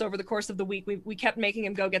 tests over the course of the week. We kept making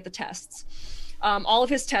him go get the tests. All of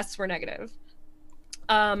his tests were negative.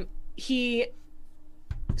 He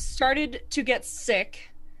started to get sick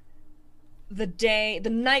the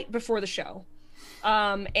night before the show.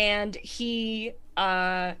 And he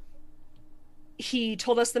told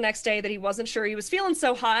us the next day that he wasn't sure he was feeling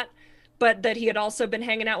so hot, but that he had also been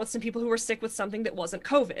hanging out with some people who were sick with something that wasn't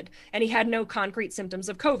COVID, and he had no concrete symptoms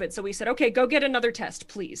of COVID. So we said, okay, go get another test,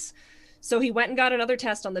 please. So he went and got another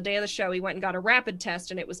test on the day of the show. He went and got a rapid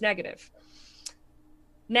test, and it was negative.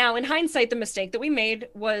 Now, in hindsight, the mistake that we made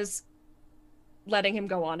was letting him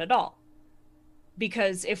go on at all.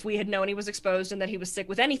 Because if we had known he was exposed and that he was sick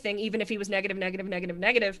with anything, even if he was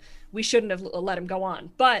negative, we shouldn't have let him go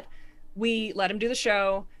on. But we let him do the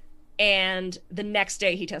show, and the next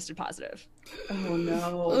day he tested positive. Oh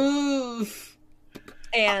no.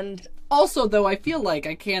 And also, though, I feel like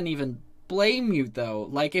I can't even blame you, though.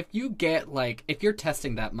 Like, if you get, like, if you're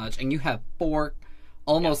testing that much and you have 4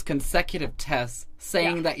 almost consecutive tests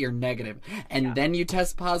saying that you're negative, and then you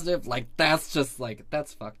test positive, like, that's just, like,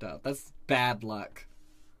 that's fucked up. That's bad luck.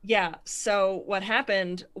 Yeah, so what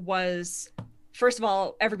happened was, first of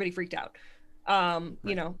all, everybody freaked out.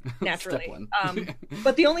 You know, naturally.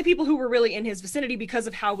 But the only people who were really in his vicinity, because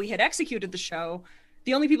of how we had executed the show,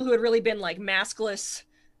 the only people who had really been like maskless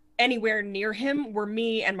anywhere near him were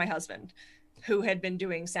me and my husband, who had been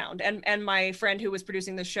doing sound, and my friend who was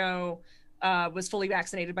producing the show was fully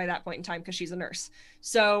vaccinated by that point in time because she's a nurse.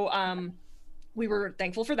 So we were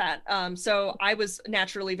thankful for that. So I was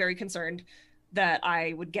naturally very concerned that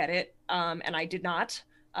I would get it, and I did not.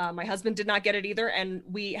 My husband did not get it either, and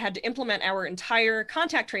we had to implement our entire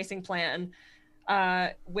contact tracing plan,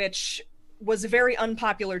 which was a very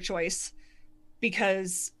unpopular choice,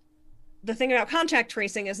 because the thing about contact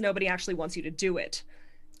tracing is nobody actually wants you to do it.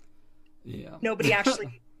 Yeah. Nobody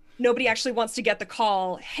actually wants to get the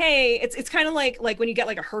call. Hey, it's kind of like when you get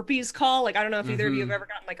like a herpes call. Like, I don't know if either of you have ever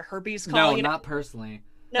gotten like a herpes call. No, you know? not personally.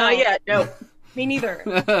 No. Not yet. No. Me neither.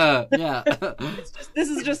 Yeah. This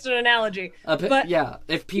is just an analogy. But yeah,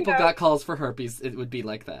 if people got calls for herpes, it would be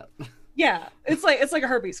like that. Yeah, it's like a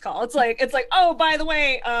herpes call. It's like, oh, by the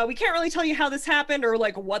way, we can't really tell you how this happened or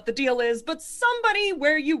like what the deal is, but somebody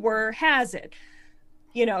where you were has it.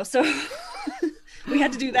 You know, so we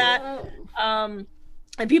had to do that.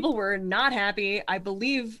 And people were not happy. I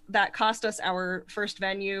believe that cost us our first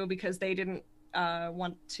venue because they didn't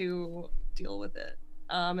want to deal with it.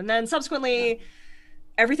 And then subsequently,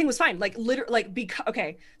 everything was fine. Like,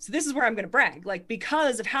 okay, so this is where I'm going to brag. Like,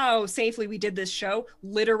 because of how safely we did this show,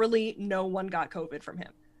 literally no one got COVID from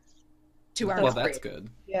him. 2 hours. Well, that's good.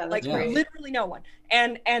 Yeah, like great. literally no one.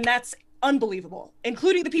 And that's unbelievable,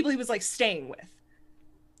 including the people he was like staying with.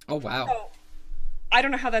 Oh, wow. So, I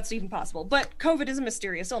don't know how that's even possible, but COVID is a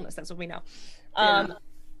mysterious illness. That's what we know.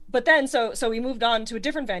 But then, so we moved on to a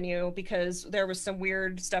different venue because there was some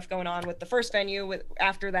weird stuff going on with the first venue.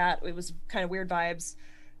 After that, it was kind of weird vibes.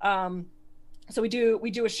 So we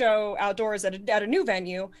do a show outdoors at a new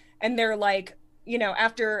venue, and they're like, you know,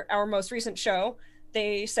 after our most recent show,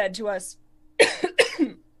 they said to us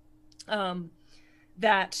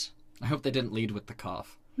that. I hope they didn't lead with the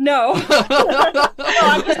cough. No,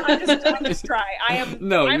 I'm just dry.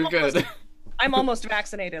 You're good. I'm almost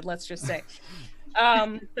vaccinated. Let's just say.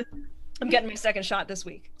 I'm getting my second shot this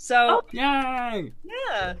week. So yay!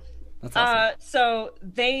 Yeah. That's awesome. So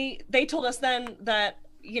they told us then that,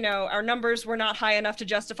 you know, our numbers were not high enough to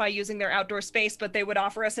justify using their outdoor space, but they would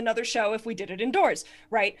offer us another show if we did it indoors,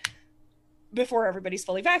 right? Before everybody's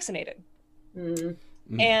fully vaccinated.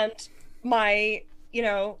 And my, you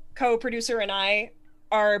know, co-producer and I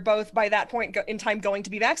are both by that point in time going to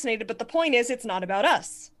be vaccinated, but the point is it's not about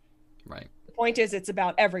us. Right. The point is it's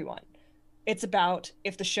about everyone. It's about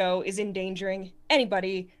if the show is endangering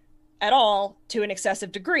anybody at all to an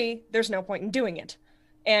excessive degree, there's no point in doing it.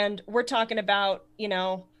 And we're talking about, you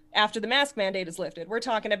know, after the mask mandate is lifted, we're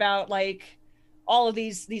talking about like all of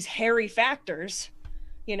these hairy factors,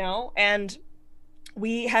 you know, and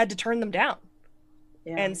we had to turn them down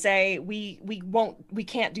and say, we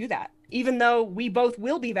can't do that. Even though we both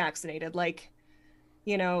will be vaccinated, like,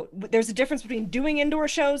 you know, there's a difference between doing indoor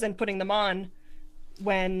shows and putting them on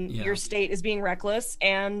when your state is being reckless,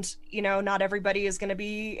 and, you know, not everybody is going to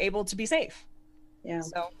be able to be safe. Yeah.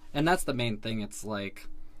 So. And that's the main thing. It's like,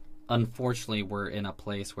 unfortunately, we're in a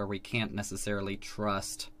place where we can't necessarily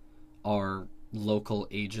trust our local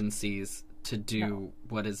agencies to do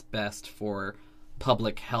what is best for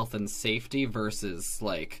public health and safety versus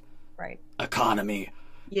like economy,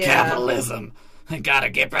 capitalism. I gotta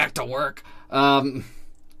get back to work.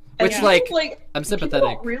 Which I'm sympathetic.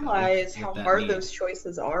 People don't realize how hard those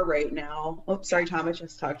choices are right now. Oh, sorry, Tom. I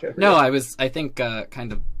just talked over. No, I think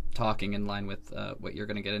kind of talking in line with what you're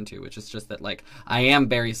going to get into, which is just that like I am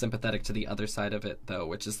very sympathetic to the other side of it though,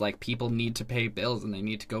 which is like people need to pay bills and they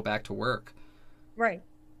need to go back to work. Right.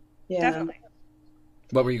 Yeah. Definitely.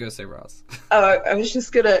 What were you going to say, Roz? I was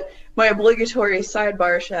just my obligatory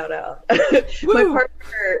sidebar shout out. my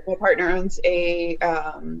partner owns a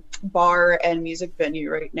bar and music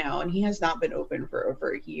venue right now, and he has not been open for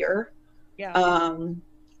over a year. Yeah.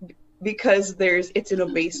 Because it's in a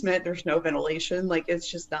basement, there's no ventilation, like it's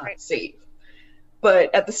just not safe.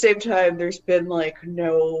 But at the same time, there's been like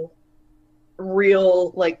no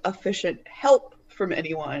real like efficient help from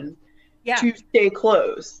anyone to stay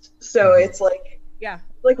closed. So it's like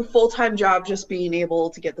a full-time job just being able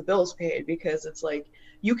to get the bills paid, because it's like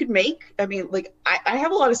you could I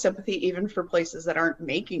have a lot of sympathy even for places that aren't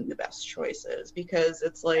making the best choices, because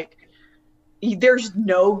it's like there's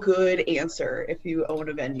no good answer if you own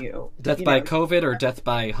a venue. Death by COVID or death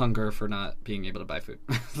by hunger for not being able to buy food.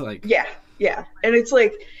 Like yeah. And it's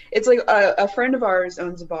like a friend of ours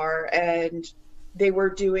owns a bar, and they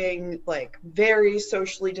were doing like very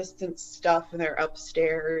socially distanced stuff in their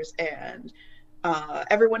upstairs, and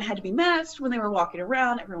everyone had to be masked when they were walking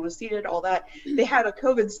around. Everyone was seated, all that. They had a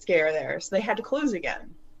COVID scare there, so they had to close again.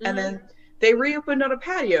 Mm-hmm. And then they reopened on a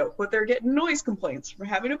patio, but they're getting noise complaints from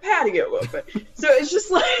having a patio open. So it's just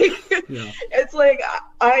like, it's like,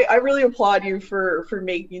 I really applaud you for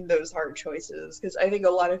making those hard choices, because I think a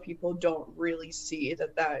lot of people don't really see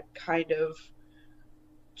that kind of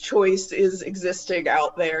choice is existing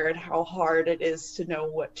out there, and how hard it is to know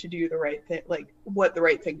what to do the right thing, like what the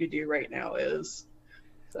right thing to do right now is.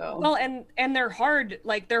 So well, and they're hard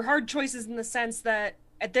choices in the sense that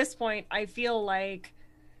at this point I feel like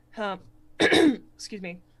excuse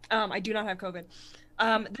me, I do not have COVID.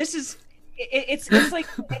 It's like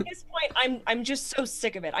at this point I'm just so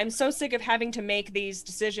sick of it. I'm so sick of having to make these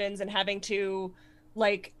decisions and having to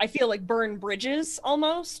I feel like burn bridges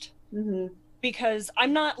almost. Mm-hmm. Because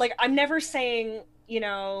I'm never saying,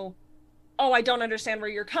 oh, I don't understand where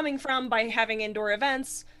you're coming from by having indoor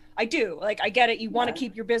events. I do. I get it. You want to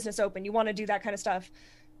keep your business open. You want to do that kind of stuff.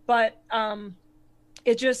 But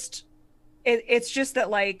it's just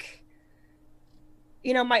that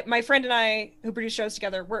my friend and I, who produce shows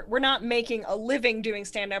together, we're not making a living doing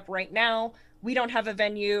stand-up right now. We don't have a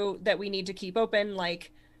venue that we need to keep open.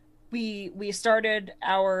 We started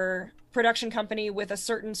our production company with a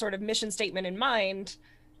certain sort of mission statement in mind,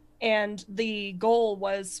 and the goal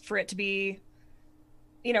was for it to be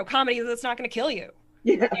comedy that's not going to kill you.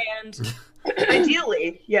 And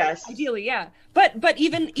ideally yeah, but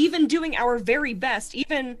even doing our very best,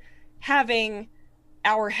 even having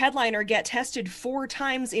our headliner get tested 4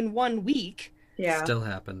 times in 1 week, still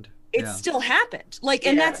happened. It still happened.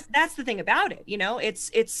 And that's the thing about it,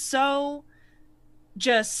 it's so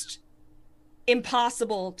just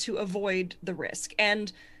impossible to avoid the risk,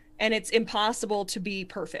 and it's impossible to be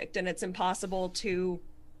perfect, and it's impossible to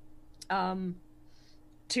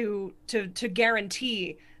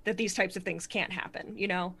guarantee that these types of things can't happen,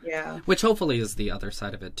 which hopefully is the other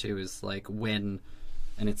side of it too, is when,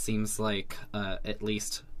 and it seems like at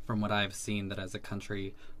least from what I've seen, that as a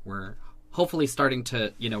country we're hopefully starting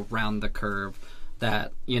to round the curve,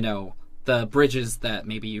 that the bridges that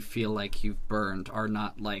maybe you feel like you've burned are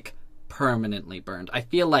not permanently burned. I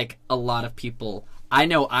feel like a lot of people, I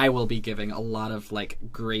know I will be giving a lot of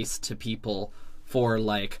grace to people for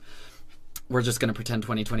we're just gonna pretend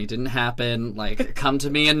 2020 didn't happen, come to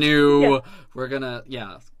me anew. We're gonna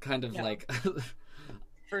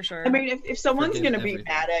for sure. I mean, if someone's gonna be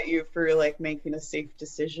mad at you for making a safe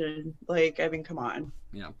decision, come on.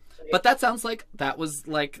 But that sounds like that was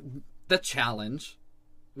the challenge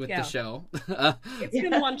with the show. It's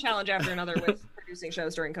been one challenge after another with producing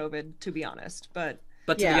shows during COVID, to be honest. But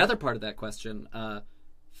to the other part of that question,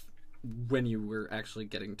 when you were actually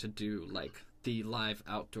getting to do the live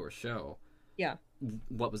outdoor show,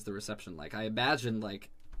 what was the reception like? I imagine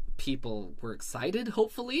people were excited,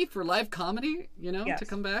 hopefully, for live comedy, to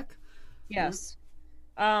come back. Yes.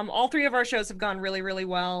 All 3 of our shows have gone really, really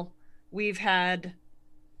well. We've had,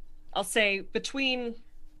 I'll say, between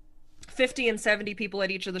 50 and 70 people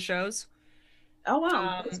at each of the shows. Oh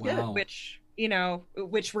wow, that's good.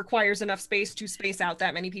 Which requires enough space to space out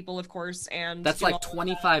that many people, of course, and that's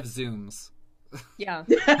 25 Zooms. Yeah.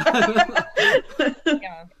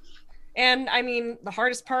 Yeah. And I mean, the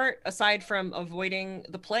hardest part, aside from avoiding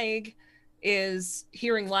the plague, is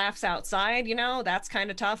hearing laughs outside, you know, that's kind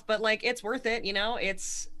of tough, but like it's worth it, you know. It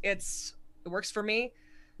works for me.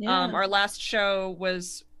 Yeah. Our last show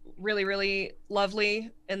was really, really lovely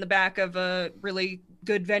in the back of a really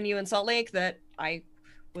good venue in Salt Lake that I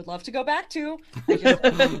would love to go back to.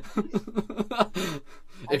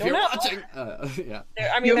 If you're watching, yeah.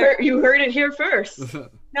 I mean, you heard it here first.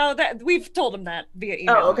 No, that we've told them that via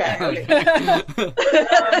email. Oh, okay.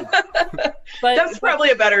 But that's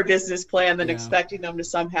probably a better business plan than expecting them to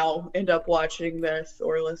somehow end up watching this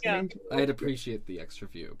or listening to it. I'd appreciate the extra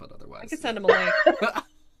view, but otherwise, I could send them a link.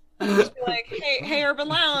 Just be like, hey, Urban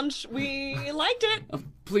Lounge, we liked it.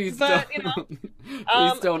 Please but, don't. You know,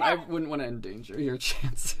 Please don't. I wouldn't want to endanger your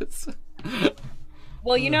chances.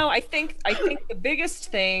 Well, you know, I think the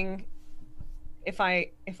biggest thing, if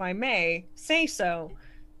I may say so,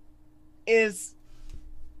 is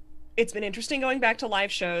it's been interesting going back to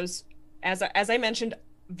live shows. As I mentioned,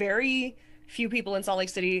 very few people in Salt Lake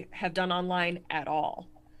City have done online at all.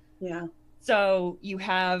 Yeah. So you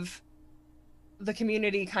have the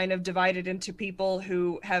community kind of divided into people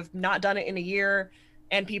who have not done it in a year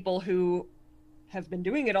and people who have been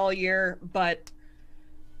doing it all year, but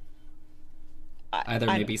either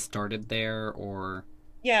maybe started there or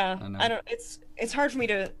I don't it's hard for me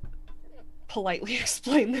to politely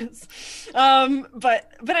explain this. But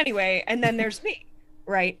anyway, and then there's me,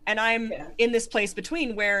 right? And I'm in this place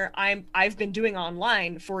between where I've been doing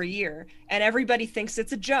online for a year and everybody thinks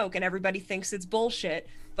it's a joke and everybody thinks it's bullshit,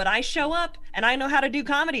 but I show up and I know how to do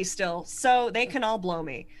comedy still, so they can all blow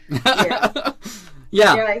me.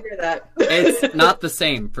 Yeah, I hear that. It's not the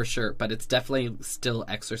same for sure, but it's definitely still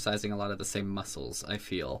exercising a lot of the same muscles, I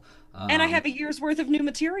feel. And I have a year's worth of new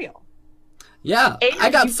material. Yeah, and I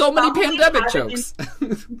got so many pandemic jokes.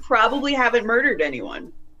 You probably haven't murdered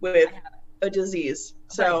anyone with a disease.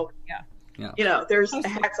 So, you know, there's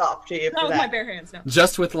hats off to you for not that. With my bare hands, no.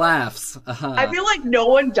 Just with laughs. I feel like no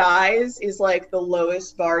one dies is like the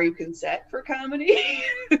lowest bar you can set for comedy.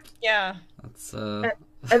 Yeah. That's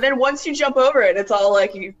And then once you jump over it, it's all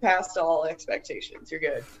like you've passed all expectations. You're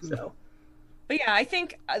good. So, but yeah, I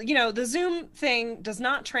think you know, the Zoom thing does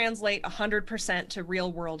not translate 100% to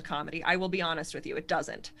real world comedy. I will be honest with you, it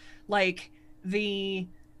doesn't. Like the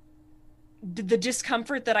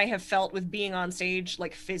discomfort that I have felt with being on stage,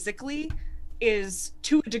 like physically, is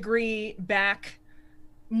to a degree back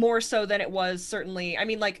more so than it was certainly. I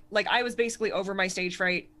mean, like I was basically over my stage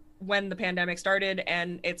fright when the pandemic started,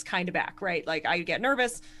 and it's kind of back, right? Like I get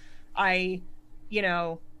nervous, I, you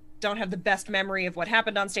know, don't have the best memory of what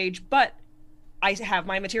happened on stage, but I have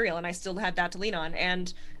my material and I still had that to lean on,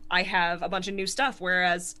 and I have a bunch of new stuff,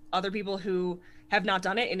 whereas other people who have not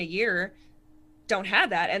done it in a year don't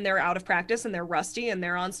have that, and they're out of practice and they're rusty and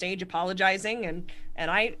they're on stage apologizing, and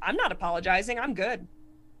I'm not apologizing, I'm good,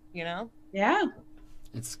 you know? Yeah.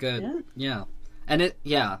 It's good. Yeah. And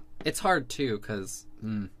it's hard too, because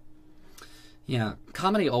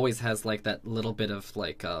comedy always has like that little bit of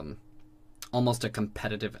like almost a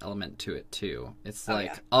competitive element to it too. It's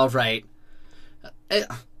all right.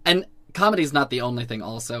 And comedy's not the only thing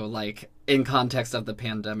also, like in context of the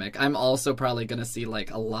pandemic. I'm also probably going to see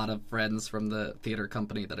like a lot of friends from the theater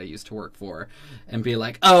company that I used to work for and be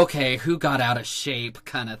like, oh, okay, who got out of shape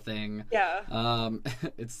kind of thing. Yeah.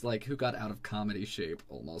 It's like who got out of comedy shape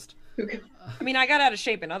almost. I mean, I got out of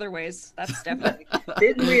shape in other ways. That's definitely.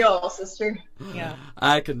 Didn't we all, sister? Yeah.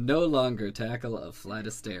 I can no longer tackle a flight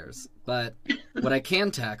of stairs, but what I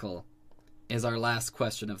can tackle is our last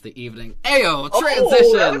question of the evening. Ayo, transition!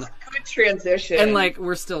 Oh, that was a good transition. And, like,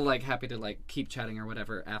 we're still, like, happy to, like, keep chatting or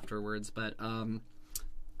whatever afterwards, but,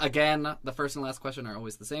 again, the first and last question are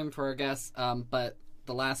always the same for our guests, but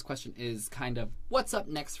the last question is kind of, what's up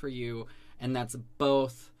next for you? And that's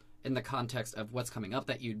both in the context of what's coming up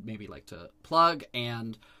that you'd maybe like to plug,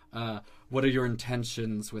 and what are your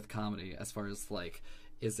intentions with comedy as far as, like,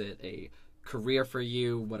 is it a career for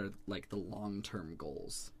you? What are, like, the long-term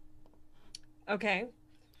goals? Okay.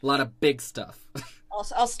 A lot of big stuff.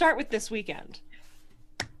 I'll start with this weekend.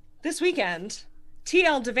 This weekend,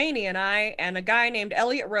 TL Devaney and I and a guy named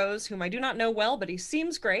Elliot Rose, whom I do not know well, but he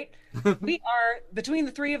seems great. We are, between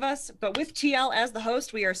the three of us, but with TL as the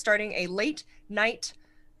host, we are starting a late night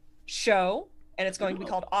show, and it's going to be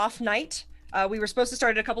called Off Night. We were supposed to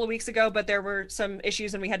start it a couple of weeks ago, but there were some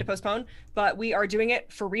issues and we had to postpone. But we are doing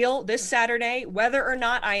it for real this Saturday. Whether or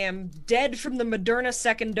not I am dead from the Moderna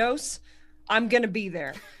second dose, I'm going to be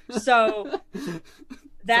there. So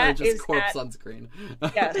that Sorry, just is corpse on screen.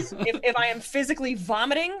 Yes. If I am physically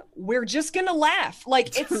vomiting, we're just going to laugh.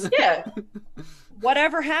 Like, it's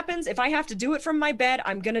whatever happens. If I have to do it from my bed,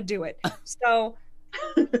 I'm going to do it. So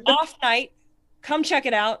Off Night, come check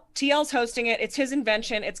it out. TL's hosting it. It's his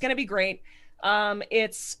invention. It's going to be great.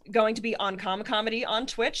 It's going to be on Comedy on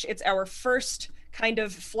Twitch. It's our first kind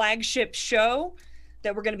of flagship show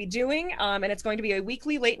that we're going to be doing. And it's going to be a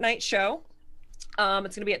weekly late night show. It's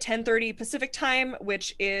going to be at 10:30 Pacific time,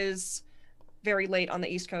 which is very late on the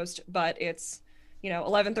East Coast, but it's,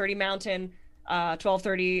 11:30 Mountain,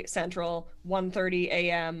 12:30 Central, 1:30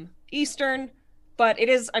 a.m. Eastern. But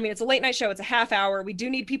it's a late night show. It's a half hour. We do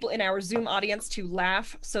need people in our Zoom audience to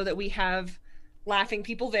laugh so that we have laughing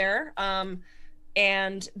people there.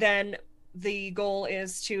 And then the goal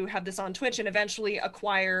is to have this on Twitch and eventually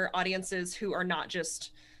acquire audiences who are not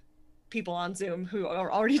just people on Zoom who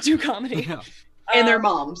already do comedy. Yeah. And their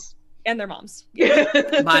moms. And their moms.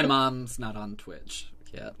 My mom's not on Twitch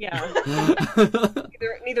yet. Yeah.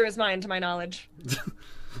 Neither is mine, to my knowledge.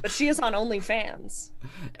 But she is on OnlyFans.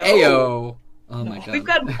 Ayo. Oh my god. We've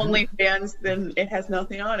got OnlyFans, then it has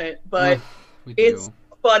nothing on it, but we do. It's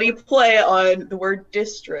funny play on the word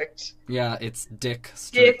district. Yeah, it's Dick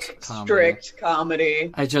Strict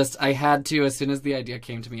Comedy. I had to, as soon as the idea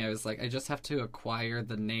came to me, I was like, I just have to acquire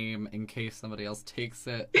the name in case somebody else takes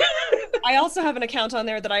it. I also have an account on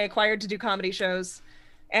there that I acquired to do comedy shows,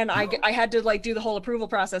 and I had to do the whole approval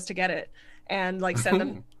process to get it, and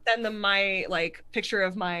send them my picture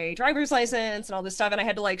of my driver's license and all this stuff, and I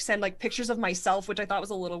had to send pictures of myself, which I thought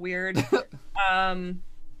was a little weird.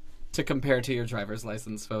 To compare to your driver's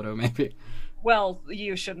license photo, maybe. Well,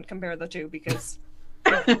 you shouldn't compare the two because.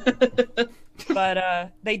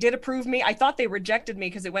 But they did approve me. I thought they rejected me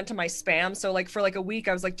because it went to my spam. So for a week,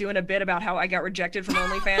 I was doing a bit about how I got rejected from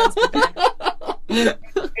OnlyFans. But then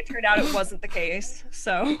it turned out it wasn't the case.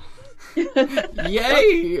 So.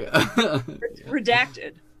 Yay!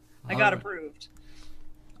 Redacted. I got approved.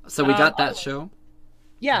 So we got that show.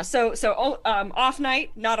 Yeah, so off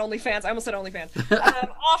night, not OnlyFans. I almost said OnlyFans.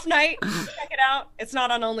 Off night, check it out. It's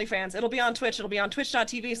not on OnlyFans. It'll be on Twitch. It'll be on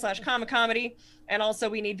twitch.tv/comedy. And also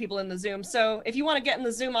we need people in the Zoom. So if you want to get in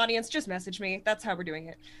the Zoom audience, just message me. That's how we're doing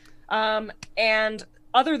it. And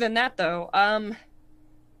other than that, though,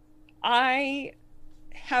 I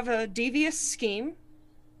have a devious scheme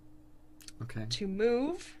to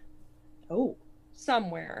move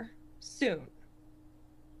somewhere soon.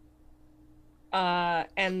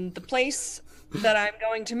 And the place that I'm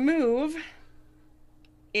going to move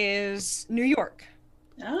is New York.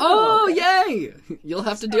 Oh, yay! You'll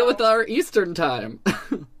have to deal with our Eastern time.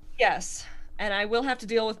 Yes. And I will have to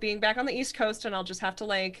deal with being back on the East Coast, and I'll just have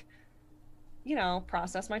to,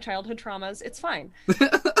 process my childhood traumas. It's fine.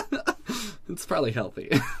 It's probably healthy.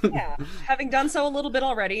 Yeah. Having done so a little bit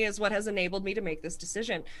already is what has enabled me to make this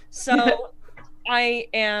decision. So I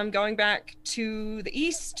am going back to the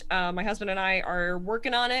East. My husband and I are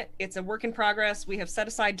working on it. It's a work in progress. We have set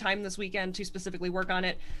aside time this weekend to specifically work on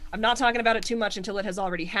it. I'm not talking about it too much until it has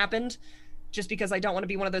already happened, just because I don't want to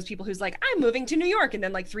be one of those people who's like, I'm moving to New York, and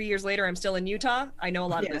then 3 years later I'm still in Utah. I know a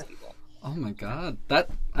lot of those people. Oh my god.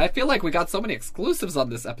 I feel like we got so many exclusives on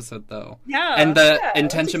this episode, though. Yeah. And the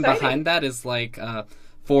intention behind that is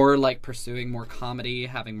for pursuing more comedy,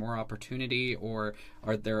 having more opportunity, or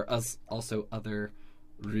are there also other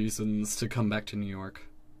reasons to come back to New York?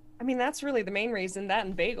 I mean, that's really the main reason, that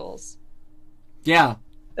and bagels. Yeah.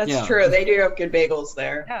 That's true. They do have good bagels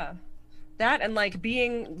there. Yeah. That and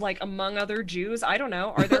being among other Jews. I don't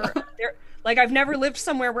know. Are there I've never lived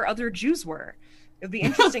somewhere where other Jews were. It'd be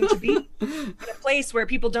interesting to be in a place where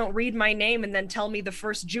people don't read my name and then tell me the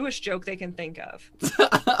first Jewish joke they can think of.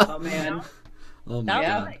 Oh man. Oh my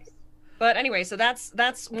god. Nice. But anyway, so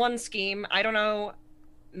that's one scheme. I don't know.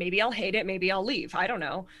 Maybe I'll hate it. Maybe I'll leave. I don't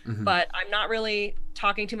know. Mm-hmm. But I'm not really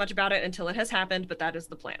talking too much about it until it has happened. But that is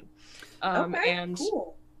the plan. And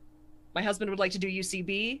cool. My husband would like to do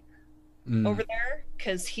UCB over there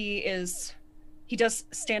because he does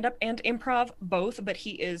stand up and improv both, but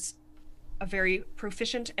he is a very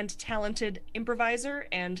proficient and talented improviser,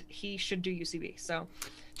 and he should do UCB. So,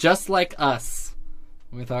 just like us,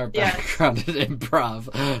 with our background in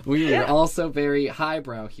improv, we are also very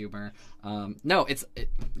highbrow humor. It's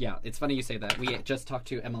funny you say that. We just talked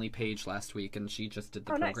to Emily Page last week, and she just did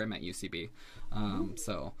the program at UCB.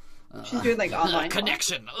 She's doing online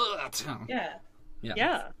connection.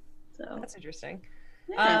 Yeah. So that's interesting.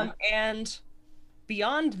 Yeah. And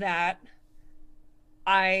beyond that,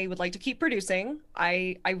 I would like to keep producing.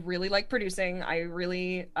 I really like producing. I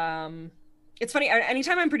really it's funny,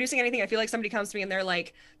 anytime I'm producing anything, I feel like somebody comes to me and they're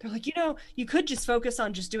like, you could just focus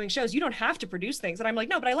on just doing shows. You don't have to produce things. And I'm like,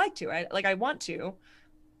 no, but I like to. I want to.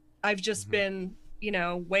 I've just been,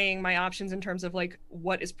 weighing my options in terms of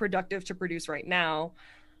what is productive to produce right now.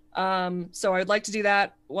 So I would like to do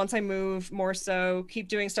that once I move, more so keep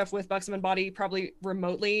doing stuff with Buxom and Body, probably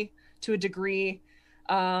remotely to a degree.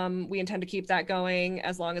 We intend to keep that going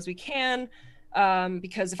as long as we can,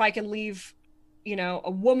 because if I can leave, you know,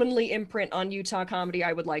 a womanly imprint on Utah comedy,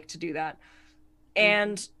 I would like to do that.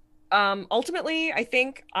 And ultimately, I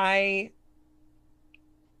think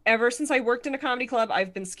ever since I worked in a comedy club,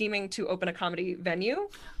 I've been scheming to open a comedy venue.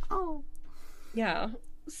 Oh. Yeah.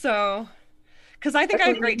 So, because I think I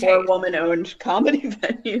have great more taste. woman-owned comedy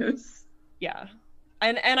venues. Yeah.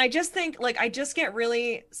 And I just think, like, I just get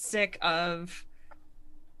really sick of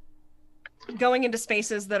going into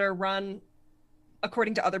spaces that are run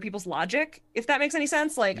according to other people's logic, if that makes any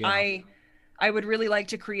sense. Like, yeah. I would really like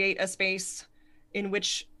to create a space in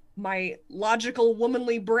which my logical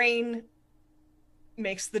womanly brain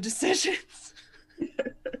makes the decisions.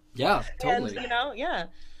 Yeah, totally. And, you know, yeah.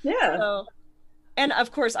 Yeah. So, and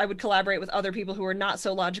of course, I would collaborate with other people who are not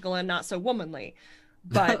so logical and not so womanly.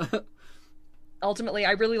 But ultimately,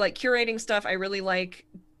 I really like curating stuff. I really like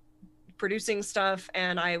producing stuff,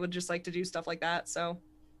 and I would just like to do stuff like that. So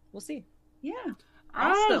we'll see. Yeah.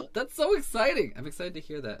 Awesome. That's so exciting. I'm excited to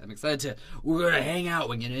hear that. We're going to hang out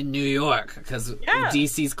when you're in New York, because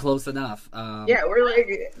DC's close enough. Yeah, we're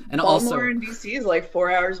like, and Baltimore and DC is like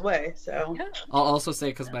 4 hours away, so. Yeah. I'll also say,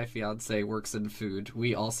 because my fiance works in food,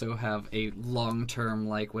 we also have a long-term,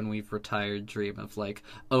 like, when we've retired, dream of, like,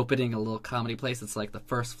 opening a little comedy place. It's like the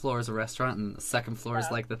first floor is a restaurant and the second floor is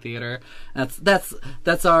like the theater.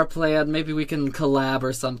 That's our plan. Maybe we can collab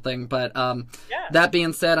or something. But that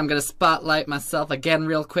being said, I'm going to spotlight myself again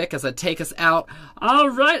real quick as I take us out. All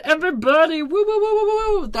right, everybody. Woo, woo, woo,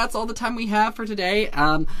 woo, woo. That's all the time we have for today.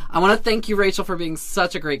 I want to thank you, Rachel, for being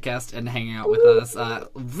such a great guest and hanging out with us.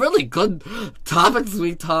 Really good topics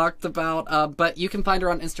we talked about. But you can find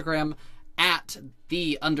her on Instagram at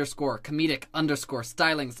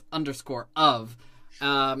 @the_comedic_stylings_of.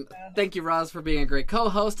 Thank you, Roz, for being a great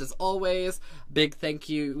co-host as always. Big thank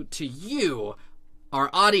you to you, our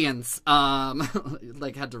audience,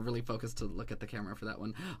 like, had to really focus to look at the camera for that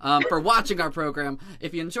one, for watching our program.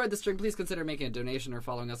 If you enjoyed the stream, please consider making a donation or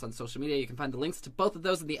following us on social media. You can find the links to both of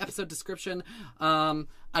those in the episode description.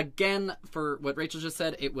 Again, for what Rachel just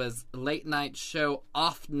said, it was Late Night Show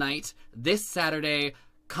Off Night this Saturday,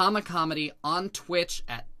 Comedy on Twitch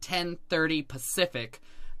at 10:30 Pacific.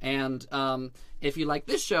 And if you like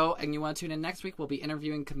this show and you want to tune in next week, we'll be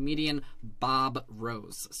interviewing comedian Bob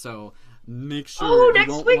Rose. So make sure. Oh,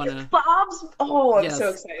 next week is Bob's. Oh, I'm so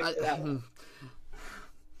excited for that one.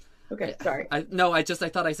 Okay, sorry. I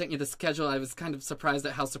thought I sent you the schedule. I was kind of surprised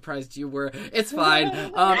at how surprised you were. It's fine.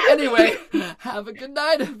 Anyway, have a good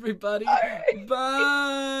night, everybody. Right.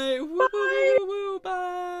 Bye. Woo, woo, woo, woo,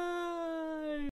 bye.